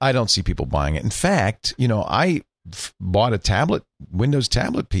 But I don't see people buying it. In fact, I bought a Windows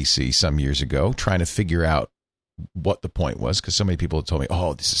tablet PC some years ago, trying to figure out what the point was, because so many people have told me,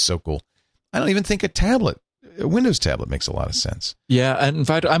 oh, this is so cool. I don't even think a Windows tablet makes a lot of sense. Yeah, and in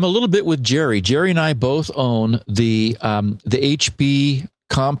fact, I'm a little bit with Jerry. Jerry and I both own the HP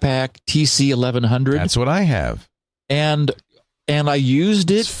Compact TC1100. That's what I have. And I used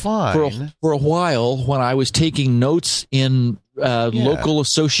it for a while when I was taking notes in local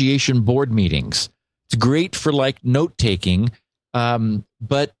association board meetings. It's great for like note taking,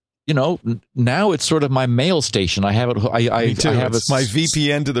 but now it's sort of my mail station. I have it. Me too. It's my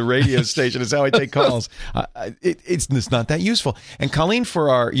VPN to the radio station. It's how I take calls. It's not that useful. And Colleen, for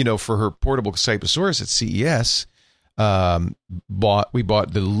her portable Cybersaurus at CES, we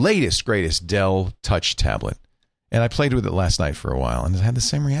bought the latest greatest Dell Touch tablet. And I played with it last night for a while and it had the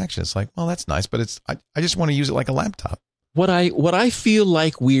same reaction. It's like, well, that's nice, but I just want to use it like a laptop. what I feel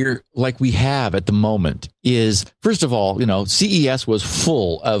like we have at the moment is, first of all, CES was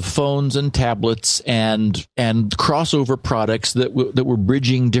full of phones and tablets and crossover products that were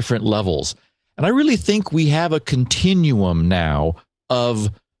bridging different levels. And I really think we have a continuum now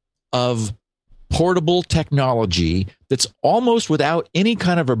of portable technology that's almost without any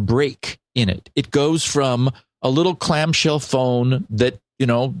kind of a break in it. It goes from a little clamshell phone that,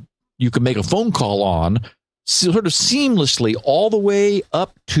 you can make a phone call on sort of seamlessly all the way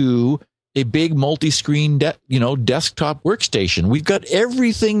up to a big multi-screen, desktop workstation. We've got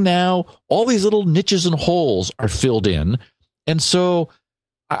everything now. All these little niches and holes are filled in. And so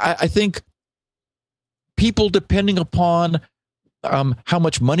I think people, depending upon how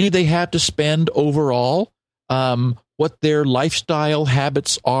much money they have to spend overall, what their lifestyle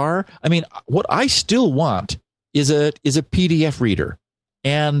habits are. I mean, what I still want is a PDF reader.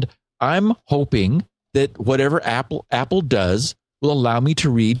 And I'm hoping that whatever Apple does will allow me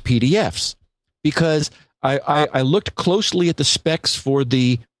to read PDFs, because I looked closely at the specs for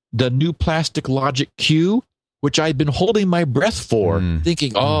the new Plastic Logic Q, which I'd been holding my breath for,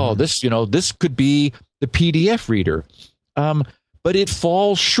 thinking, this could be the PDF reader. But it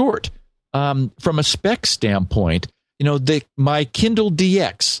falls short from a spec standpoint. My Kindle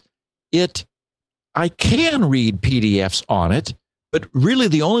DX, I can read PDFs on it, but really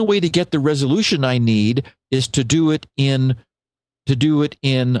the only way to get the resolution I need is to do it in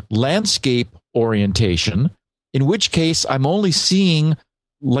landscape orientation, in which case I'm only seeing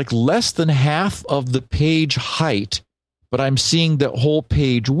like less than half of the page height, but I'm seeing the whole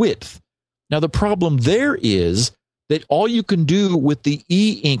page width. Now, the problem there is that all you can do with the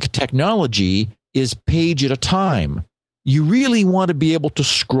e-ink technology is page at a time. You really want to be able to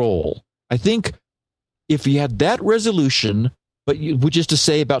scroll. I think if you had that resolution, which is to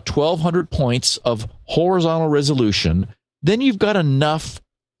say about 1,200 points of horizontal resolution, then you've got enough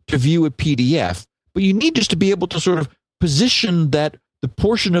to view a PDF. But you need just to be able to sort of position the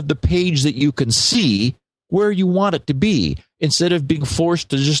portion of the page that you can see where you want it to be, instead of being forced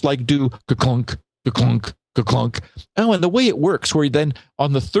to just like do ka-clunk, ka-clunk, ka-clunk. Oh, and the way it works, where then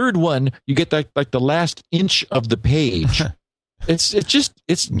on the third one, you get like the last inch of the page. It's just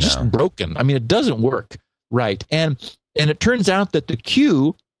broken. I mean, it doesn't work right. And it turns out that the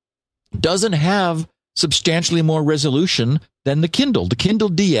Q doesn't have substantially more resolution than the Kindle. The Kindle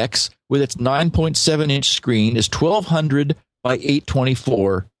DX, with its 9.7-inch screen, is 1,200 by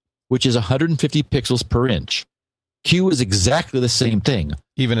 824, which is 150 pixels per inch. Q is exactly the same thing.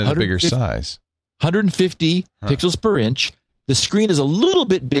 Even at a bigger size. 150 pixels per inch. The screen is a little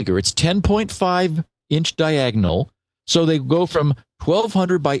bit bigger. It's 10.5-inch diagonal. So they go from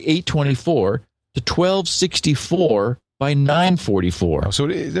 1,200 by 824 to 1,264 by 944. Oh, so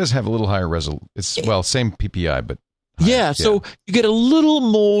it does have a little higher resolution. It's, same PPI, but higher. So you get a little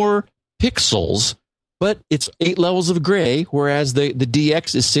more pixels, but it's 8 levels of gray, whereas the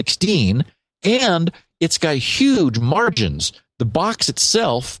DX is 16, and it's got huge margins. The box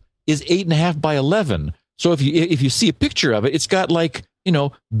itself is 8.5 by 11. So if you see a picture of it, it's got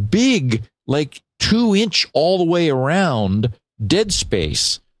big, 2-inch all the way around dead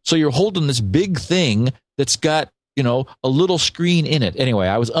space. So you're holding this big thing that's got, a little screen in it. Anyway,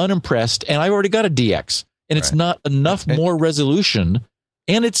 I was unimpressed, and I already got a DX, and it's not enough more resolution,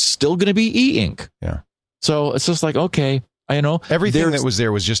 and it's still going to be e-ink. Yeah. So it's just like, okay, everything that was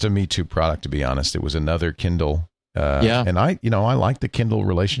there was just a Me Too product, to be honest. It was another Kindle. And I like the Kindle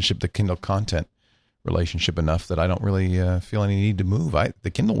relationship, the Kindle content relationship enough that I don't really feel any need to move.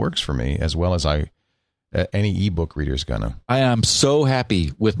 The Kindle works for me as well as any ebook reader is gonna. I am so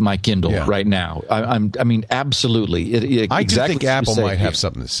happy with my Kindle right now. I mean, absolutely. I do think Apple might have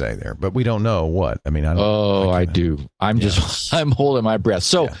something to say there, but we don't know what. I mean, I don't. Oh, I do. I'm holding my breath.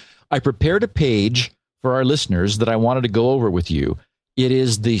 So I prepared a page for our listeners that I wanted to go over with you. It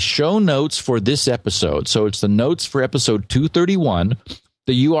is the show notes for this episode. So it's the notes for episode 231.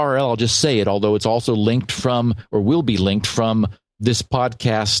 The URL, I'll just say it, although it's also linked from, or will be linked from, this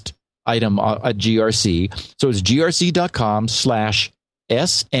podcast item at GRC. So it's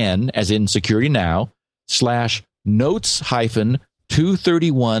grc.com/SN, as in security now,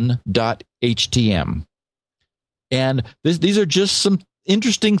 /notes-231.htm. And these are just some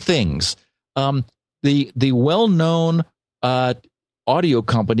interesting things. The well-known audio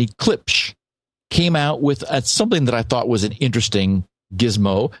company Klipsch came out with something that I thought was an interesting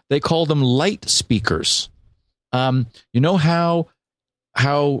gizmo. They call them light speakers. You know how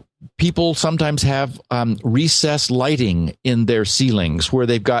how people sometimes have recessed lighting in their ceilings, where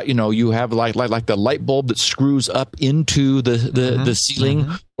they've got, you have like the light bulb that screws up into the ceiling,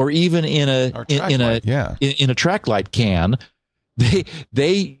 or even in a track light can.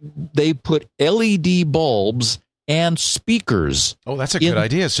 They put LED bulbs and speakers. Oh, that's a good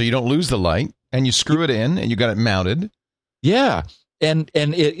idea. So you don't lose the light, and you screw it in, and you got it mounted. Yeah. And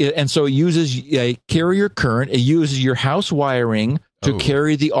so it uses a carrier current. It uses your house wiring to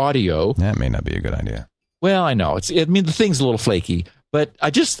carry the audio. That may not be a good idea. Well, I know the thing's a little flaky, but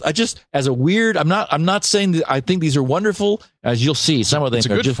I just as a weird. I'm not saying that I think these are wonderful. As you'll see, some of them. It's a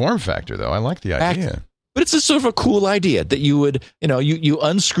good form factor, though. I like the idea. But it's a sort of a cool idea that you would, you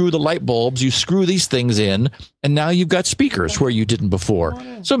unscrew the light bulbs, you screw these things in, and now you've got speakers where you didn't before.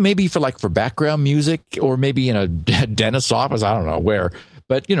 So maybe for background music, or maybe in a dentist's office, I don't know where,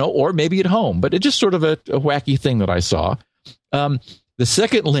 but, or maybe at home. But it's just sort of a wacky thing that I saw. The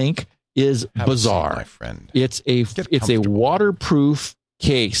second link is bizarre. My friend. It's a waterproof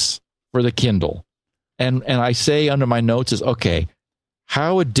case for the Kindle. And I say under my notes is, okay,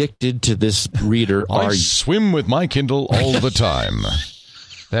 how addicted to this reader are you? I swim with my Kindle all the time.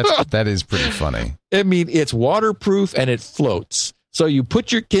 That is pretty funny. I mean, it's waterproof and it floats. So you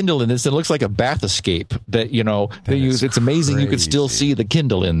put your Kindle in this, and it looks like a bath escape that, it's amazing you could still see the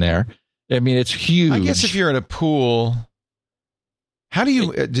Kindle in there. I mean, it's huge. I guess if you're at a pool, how do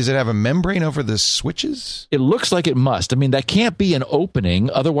you, does it have a membrane over the switches? It looks like it must. I mean, that can't be an opening.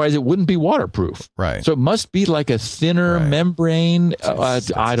 Otherwise, it wouldn't be waterproof. Right. So it must be like a thinner membrane.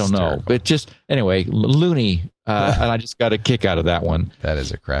 I don't know. But just, anyway, loony. And I just got a kick out of that one. That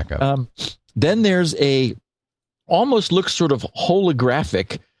is a crack up. Then there's almost looks sort of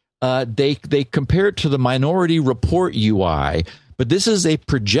holographic. They compare it to the Minority Report UI. But this is a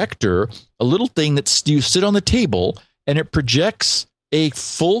projector, a little thing that you sit on the table, and it projects a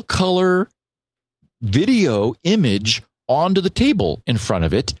full color video image onto the table in front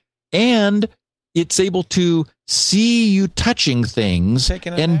of it, and it's able to see you touching things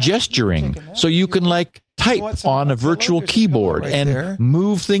and gesturing, so you can type on a virtual keyboard and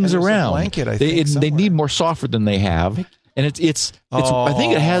move things around. They need more software than they have. And it's I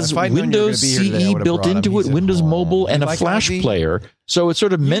think it has Windows CE built into it, Windows Mobile, and a Flash player. So it's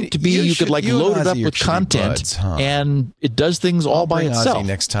sort of meant to be you could load it up with content, and it does things all by itself.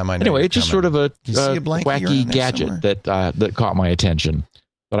 Next time I know. Anyway, it's just sort of a wacky gadget that caught my attention,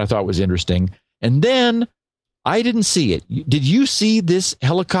 that I thought was interesting. And then I didn't see it. Did you see this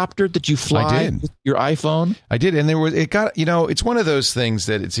helicopter that you fly with your iPhone? I did, and it's one of those things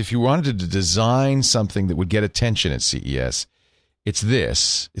that it's, if you wanted to design something that would get attention at CES, it's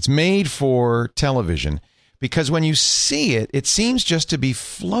this. It's made for television, because when you see it, it seems just to be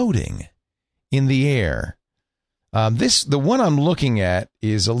floating in the air. The one I'm looking at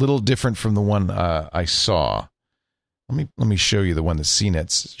is a little different from the one I saw. Let me show you the one that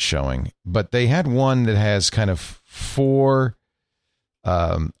CNET's showing. But they had one that has kind of four.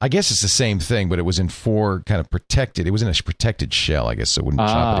 I guess it's the same thing, but it was in four kind of protected. It was in a protected shell, I guess, so it wouldn't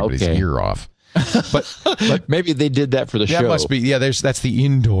chop anybody's ear off. But maybe they did that for the show. That must be. Yeah, that's the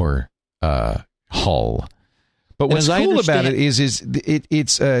indoor hull. But what's cool about it is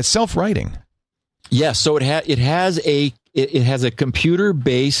it's self-writing. Yes, so it has a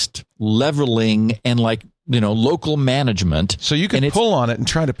computer-based leveling and local management. So you can pull on it and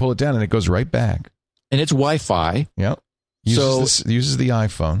try to pull it down, and it goes right back. And it's Wi-Fi. Yep. Uses the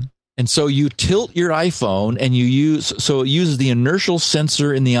iPhone. And so you tilt your iPhone, and it uses the inertial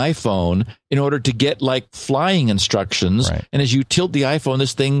sensor in the iPhone in order to get flying instructions. Right. And as you tilt the iPhone,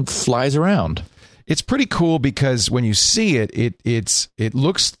 this thing flies around. It's pretty cool because when you see it, it's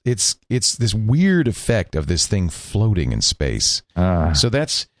this weird effect of this thing floating in space. So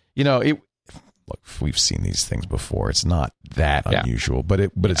that's look, we've seen these things before. It's not that unusual, but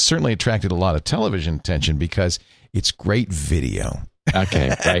it certainly attracted a lot of television attention because it's great video.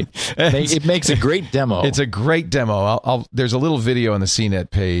 Okay, right. It makes a great demo. It's a great demo. There's a little video on the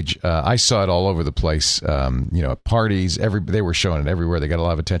CNET page. I saw it all over the place. At parties, they were showing it everywhere. They got a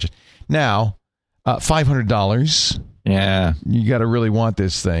lot of attention. Now, $500. Yeah, you got to really want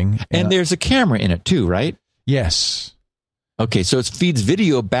this thing. And there's a camera in it too, right? Yes. Okay, so it feeds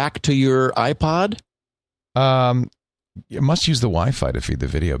video back to your iPod? It must use the Wi-Fi to feed the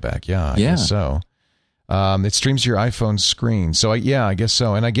video back. Yeah, I guess so. It streams to your iPhone screen. So, I guess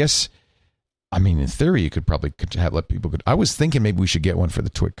so. And I guess, in theory, you could probably let people... I was thinking maybe we should get one for the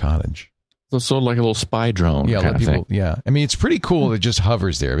Twit Cottage. So like a little spy drone. Yeah, let people... Yeah. It's pretty cool. It just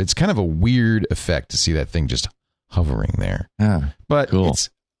hovers there. It's kind of a weird effect to see that thing just hovering there. But cool.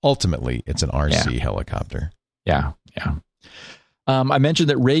 Ultimately, it's an RC helicopter. Yeah. I mentioned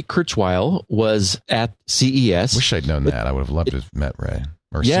that Ray Kurzweil was at CES. Wish I'd known that. I would have loved to have met Ray.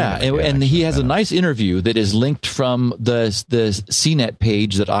 Or Yeah, seen him again, and he has a actually. nice interview that is linked from the CNET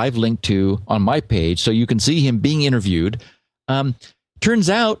page that I've linked to on my page, so you can see him being interviewed. Turns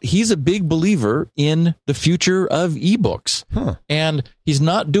out he's a big believer in the future of ebooks, and he's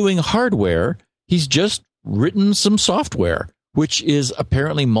not doing hardware. He's just written some software, which is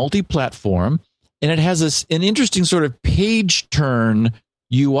apparently multi-platform, and it has an interesting sort of page turn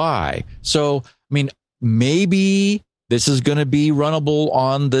UI. So, I mean, maybe this is going to be runnable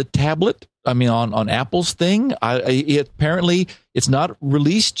on the tablet. I mean, on Apple's thing. Apparently, it's not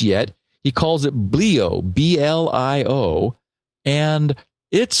released yet. He calls it Blio, Blio, and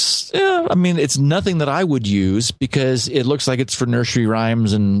it's nothing that I would use because it looks like it's for nursery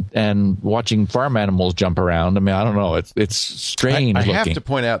rhymes and watching farm animals jump around. I mean, I don't know. It's strange. I looking. have to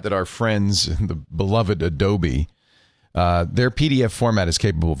point out that our friends, the beloved Adobe, their PDF format is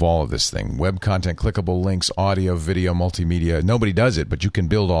capable of all of this thing: web content, clickable links, audio, video, multimedia. Nobody does it, but you can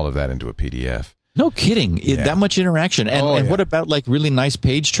build all of that into a PDF. No kidding. That much interaction. And what about like really nice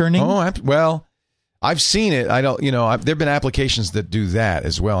page turning? Well, I've seen it. I don't, there've been applications that do that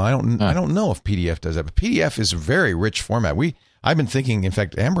as well. I don't know if PDF does that, but PDF is a very rich format. I've been thinking, in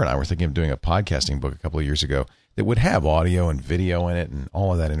fact, Amber and I were thinking of doing a podcasting book a couple of years ago that would have audio and video in it and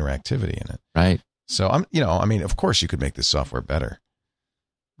all of that interactivity in it. Right. So of course you could make this software better.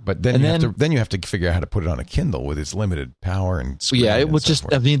 But then you have to figure out how to put it on a Kindle with its limited power and screen. Yeah, it would just.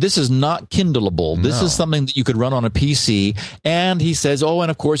 I mean, this is not Kindleable. This is something that you could run on a PC. And he says, and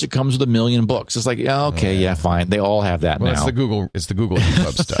of course, it comes with 1 million books. It's like, yeah, fine. They all have that now. It's the Google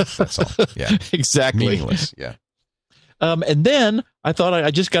EPUB stuff. That's all. Yeah, exactly. Meaningless. Yeah. And then I thought I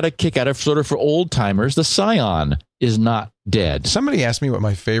just got a kick out of sort of for old timers. The Scion is not dead. Somebody asked me what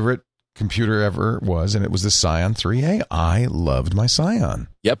my favorite computer ever was, and it was the Scion 3A. I loved my Scion.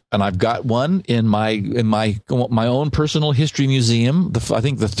 Yep, and I've got one in my own personal history museum. I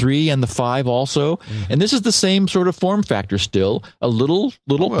think the 3 and the 5 also, and this is the same sort of form factor still. A little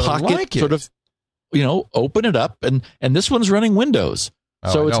pocket, sort of, open it up, and this one's running Windows.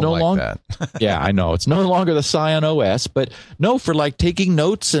 So it's no longer that. Yeah, I know. It's no longer the Scion OS, but no, for like taking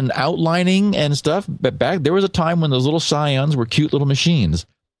notes and outlining and stuff. But there was a time when those little Scions were cute little machines.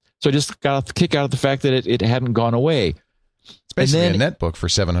 So I just got a kick out of the fact that it hadn't gone away. It's basically a netbook for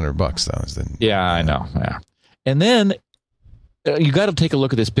 $700, though. I know. Yeah. And then you got to take a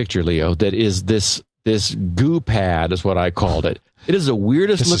look at this picture, Leo. That is this goo pad is what I called it. It is the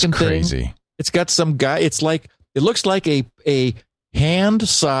weirdest looking crazy thing. It's got some guy. It looks like a hand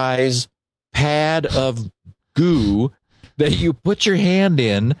size pad of goo that you put your hand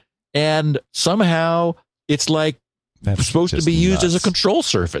in, and somehow it's like. That's supposed to be used as a control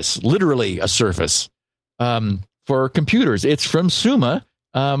surface, literally a surface for computers. It's from Summa,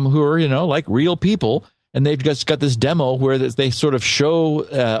 who are, like real people. And they've just got this demo where they sort of show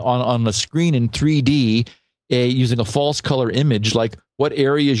on the screen in 3D using a false color image, like what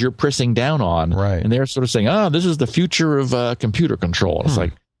areas you're pressing down on. Right. And they're sort of saying, this is the future of computer control. It's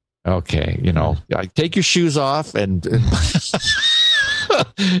like, okay, take your shoes off and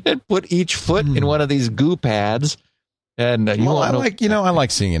and put each foot in one of these goo pads. And I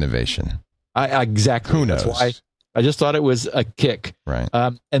like seeing innovation. Exactly. Who knows? That's why I just thought it was a kick. Right.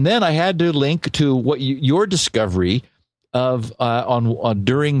 And then I had to link to what your discovery of on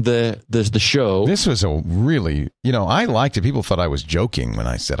during the show. This was a really, I liked it. People thought I was joking when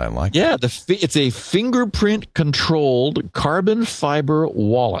I said I liked it. Yeah, it's a fingerprint controlled carbon fiber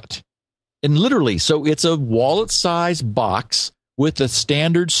wallet, and literally, so it's a wallet size box with a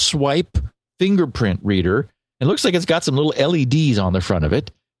standard swipe fingerprint reader. It looks like it's got some little LEDs on the front of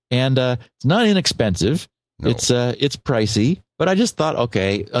it, and it's not inexpensive. No. It's pricey, but I just thought,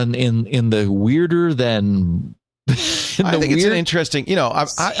 okay, in the weirder than. I think it's an interesting. I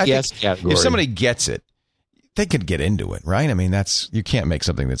think category. If somebody gets it, they could get into it, right? I mean, you can't make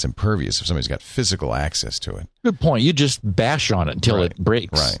something that's impervious if somebody's got physical access to it. Good point. You just bash on it until it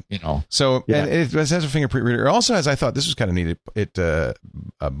breaks. Right. So and it has a fingerprint reader. It also has, I thought this was kind of neat. It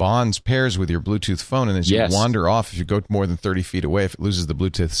pairs with your Bluetooth phone, and as you wander off, if you go more than 30 feet away, if it loses the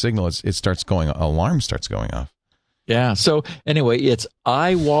Bluetooth signal, alarm starts going off. Yeah. So anyway, it's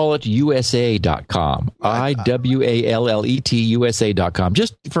iWalletUSA.com. IWALLET USA.com.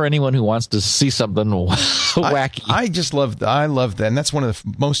 Just for anyone who wants to see something wacky. I love that. And that's one of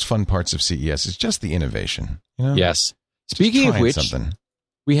the most fun parts of CES. It's just the innovation. Yes. Speaking of which,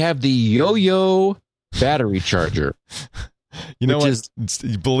 we have the Yo-Yo battery charger. You know what?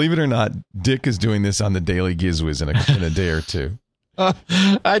 Believe it or not, Dick is doing this on the Daily Gizwiz in a day or two.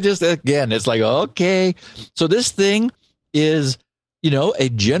 It's like, okay. So this thing is a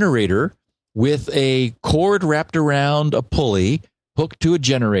generator with a cord wrapped around a pulley hooked to a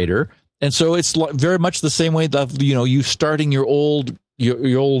generator. And so it's very much the same way that, you starting your old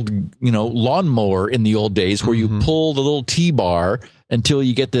lawnmower in the old days, where you pull the little T-bar until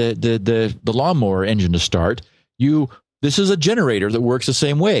you get the lawnmower engine to start. This is a generator that works the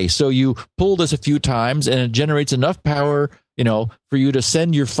same way. So you pull this a few times and it generates enough power, for you to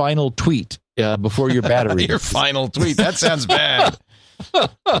send your final tweet before your battery. Your final tweet. That sounds bad.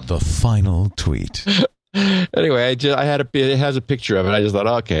 The final tweet. Anyway, it has a picture of it. I just thought,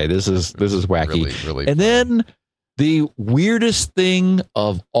 okay, this is wacky. Really, really. And then the weirdest thing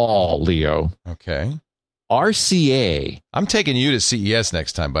of all, Leo. Okay. RCA. I'm taking you to CES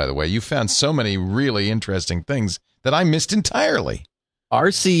next time, by the way. You found so many really interesting things that I missed entirely.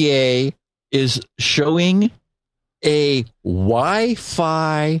 RCA is showing a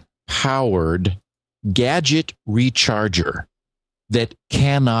Wi-Fi powered gadget recharger that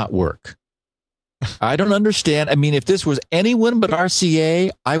cannot work. I don't understand. I mean, if this was anyone but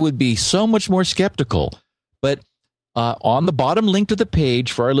RCA, I would be so much more skeptical. But on the bottom link to the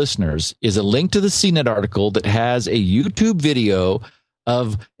page for our listeners is a link to the CNET article that has a YouTube video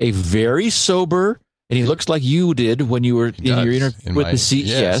of a very sober, and he looks like you did when you were in your interview with the CES.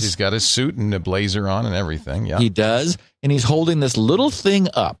 Yes, he's got his suit and a blazer on and everything. Yeah, he does. And he's holding this little thing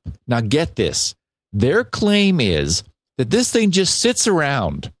up. Now, get this. Their claim is that this thing just sits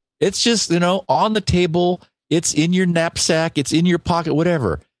around. It's just, on the table. It's in your knapsack. It's in your pocket,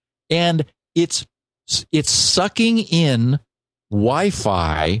 whatever. And it's sucking in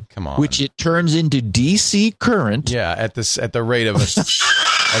Wi-Fi, which it turns into DC current. Yeah, at the rate of a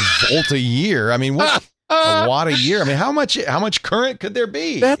volt a year. I mean, what a watt a year. I mean, how much current could there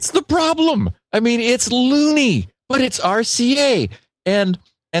be? That's the problem. I mean, it's loony, but it's RCA, and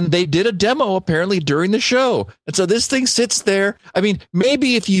they did a demo apparently during the show. And so this thing sits there. I mean,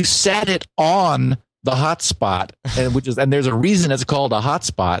 maybe if you sat it on the hotspot, and there's a reason it's called a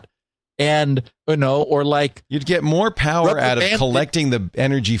hotspot, and or like you'd get more power out of collecting the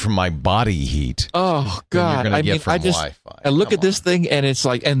energy from my body heat. Oh God! Wi-Fi. I look at this thing and it's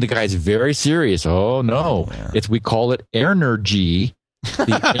like, and the guy's very serious. Oh no! Yeah. We call it Airnergy.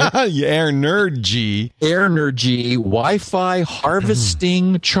 Airnergy Wi-Fi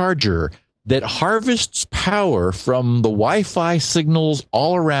harvesting charger that harvests power from the Wi-Fi signals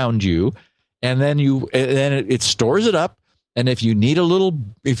all around you, and then it stores it up. And if you need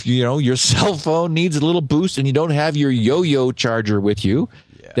your cell phone needs a little boost and you don't have your yo-yo charger with you,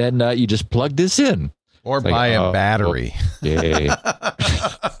 then you just plug this in. Or buy a battery. Yay.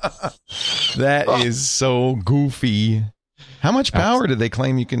 That is so goofy. How much power did they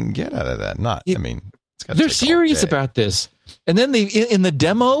claim you can get out of that? They're serious about this. And then in the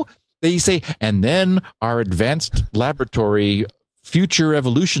demo, they say, and then our advanced laboratory future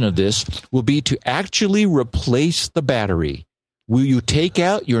evolution of this will be to actually replace the battery. Will you take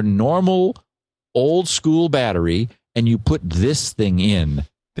out your normal old school battery and you put this thing in?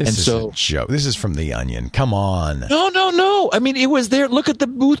 This is a joke. This is from The Onion. Come on. No. I mean, it was there. Look at the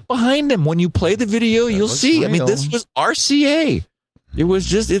booth behind him. When you play the video, you'll see. Real. I mean, this was RCA. It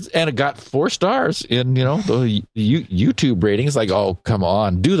was and it got 4 stars in, the YouTube rating. It's like, oh, come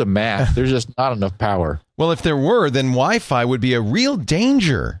on, do the math. There's just not enough power. Well, if there were, then Wi-Fi would be a real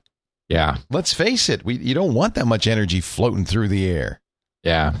danger. Yeah. Let's face it. You don't want that much energy floating through the air.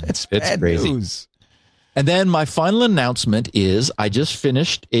 Yeah. It's bad crazy news. And then my final announcement is I just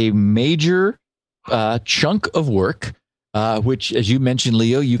finished a major chunk of work, which, as you mentioned,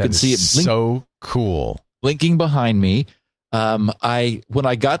 Leo, you can see it so cool. Blinking behind me. When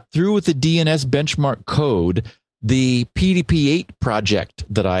I got through with the DNS benchmark code, the PDP-8 project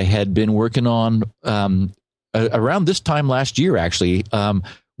that I had been working on around this time last year, actually,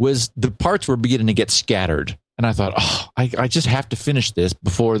 was the parts were beginning to get scattered. And I thought, I just have to finish this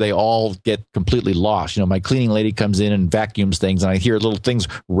before they all get completely lost. My cleaning lady comes in and vacuums things, and I hear little things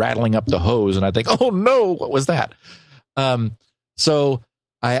rattling up the hose, and I think, oh no, what was that? So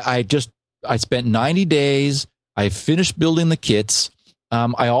I spent 90 days. I finished building the kits.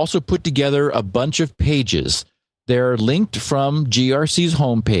 I also put together a bunch of pages. They're linked from GRC's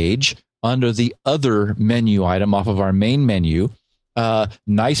homepage under the other menu item off of our main menu.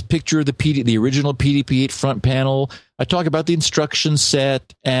 Nice picture of the original PDP-8 front panel. I talk about the instruction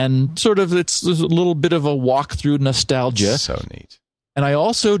set and sort of it's a little bit of a walkthrough nostalgia. So neat. And I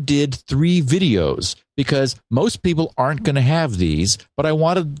also did 3 videos because most people aren't going to have these, but I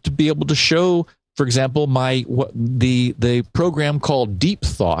wanted to be able to show, for example, the program called Deep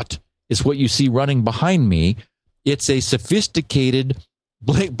Thought is what you see running behind me. It's a sophisticated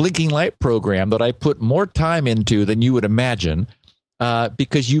blinking light program that I put more time into than you would imagine.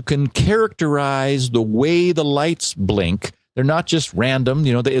 because you can characterize the way the lights blink. They're not just random.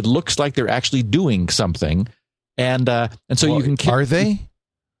 It looks like they're actually doing something. And so you can... Are they?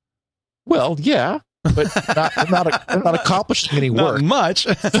 Well, yeah. But not accomplishing any work. Not much.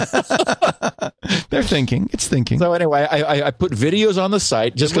 They're thinking. It's thinking. So anyway, I put videos on the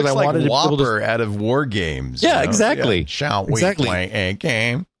site just because I wanted to be able to... out of War Games. Yeah, exactly. Yeah. Shall we play a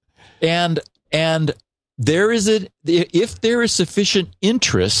game? And if there is sufficient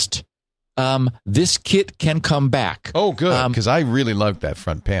interest, this kit can come back. Oh, good, because I really loved that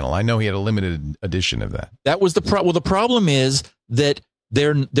front panel. I know he had a limited edition of that. That was the the problem is that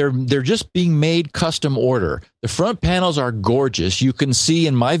they're just being made custom order. The front panels are gorgeous. You can see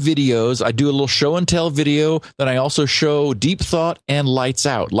in my videos, I do a little show and tell video. Then I also show Deep Thought and Lights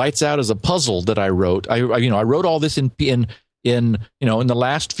Out. Lights Out is a puzzle that I wrote. I wrote all this in the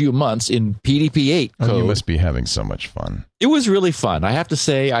last few months in PDP-8 code. Oh, you must be having so much fun. It was really fun. I have to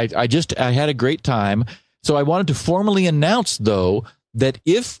say, I had a great time. So I wanted to formally announce, though, that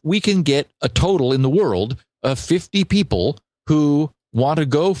if we can get a total in the world of 50 people who want to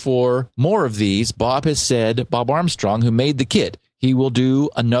go for more of these, Bob Armstrong, who made the kit, he will do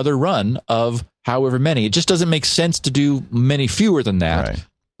another run of however many. It just doesn't make sense to do many fewer than that. Right.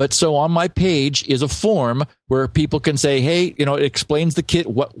 But so on my page is a form where people can say, hey, it explains the kit,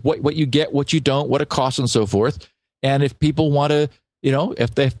 what you get, what you don't, what it costs, and so forth. And if people want to,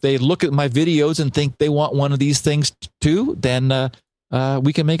 if they look at my videos and think they want one of these things too, then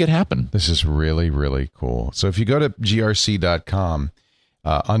we can make it happen. This is really, really cool. So if you go to grc.com,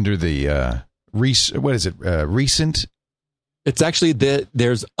 under the recent. It's actually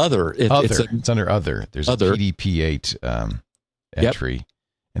there's other. It's under other. There's other. A PDP-8 entry. Yep.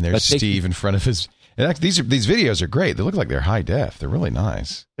 And there's Steve in front of his. And these videos are great. They look like they're high def. They're really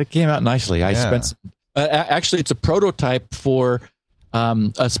nice. It came out nicely. I spent. Actually, it's a prototype for a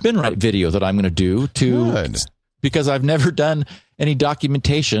SpinRite video that I'm going to do because I've never done any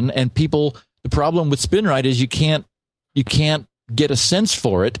documentation. And the problem with SpinRite is you can't get a sense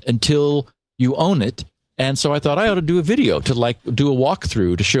for it until you own it. And so I thought I ought to do a video to do a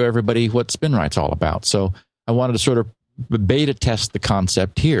walkthrough to show everybody what SpinRite's all about. So I wanted to sort of beta test the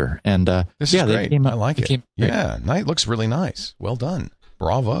concept here. And this is great. I like it. Yeah, it looks really nice. Well done.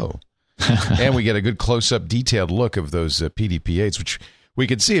 Bravo. And we get a good close-up, detailed look of those PDP-8s, which we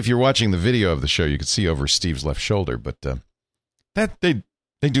could see if you're watching the video of the show. You could see over Steve's left shoulder, but that they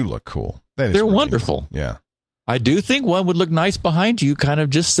do look cool. They're wonderful. Yeah. I do think one would look nice behind you, kind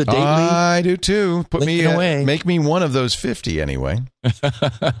of just sedately. I do too. Put me away. Make me one of those 50 anyway.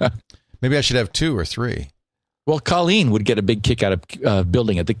 Maybe I should have 2 or 3. Well, Colleen would get a big kick out of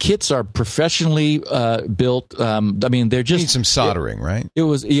building it. The kits are professionally built. They're just you need some soldering, right?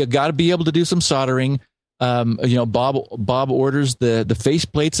 You got to be able to do some soldering. Bob orders the face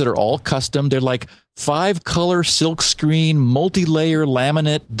plates that are all custom. They're like 5-color silk screen, multi-layer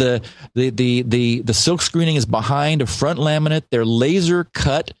laminate. The silk screening is behind a front laminate. They're laser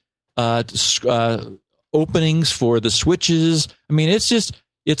cut openings for the switches. I mean, it's a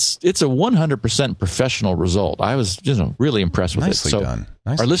 100% professional result. I was really impressed with Nicely it. So done.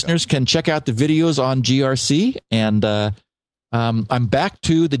 Our listeners can check out the videos on GRC, and I'm back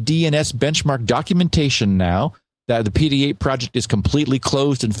to the DNS benchmark documentation now. That the PD-8 project is completely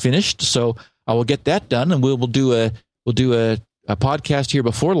closed and finished, so I will get that done, and we'll do a podcast here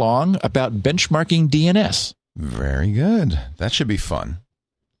before long about benchmarking DNS. Very good. That should be fun.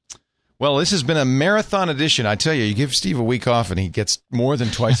 Well, this has been a marathon edition. I tell you, you give Steve a week off, and he gets more than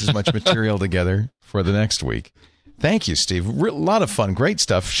twice as much material together for the next week. Thank you, Steve. A lot of fun. Great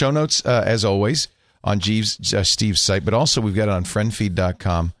stuff. Show notes, as always, on Steve's site, but also we've got it on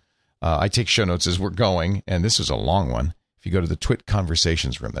friendfeed.com. I take show notes as we're going, and this was a long one. If you go to the Twit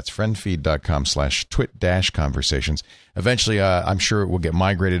Conversations room, that's friendfeed.com/twit-conversations. Eventually, I'm sure it will get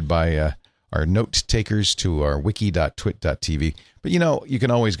migrated by our note takers to our wiki.twit.tv. But, you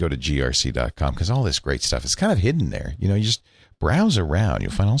can always go to grc.com because all this great stuff is kind of hidden there. You just browse around. You'll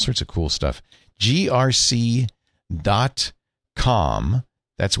find all sorts of cool stuff. grc.com.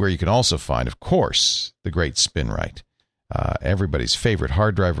 That's where you can also find, of course, the great SpinRite. Everybody's favorite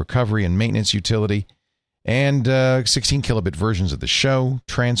hard drive recovery and maintenance utility, and 16 kilobit versions of the show,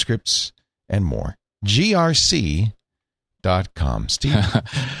 transcripts, and more. grc.com. Steve?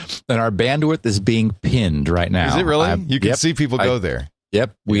 And our bandwidth is being pinned right now. Is it really? You can see people go there.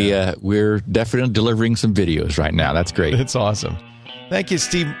 Yep. We're definitely delivering some videos right now. That's great. It's awesome. Thank you,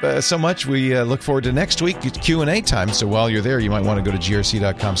 Steve, so much. We look forward to next week. It's Q&A time, so while you're there, you might want to go to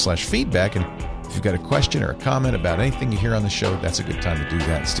grc.com/feedback, and if you've got a question or a comment about anything you hear on the show, that's a good time to do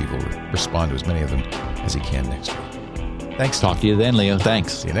that. Steve will respond to as many of them as he can next week. Thanks. Talk to you then, Leo.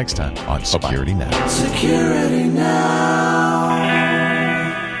 Thanks. See you next time on Security Now. Security Now.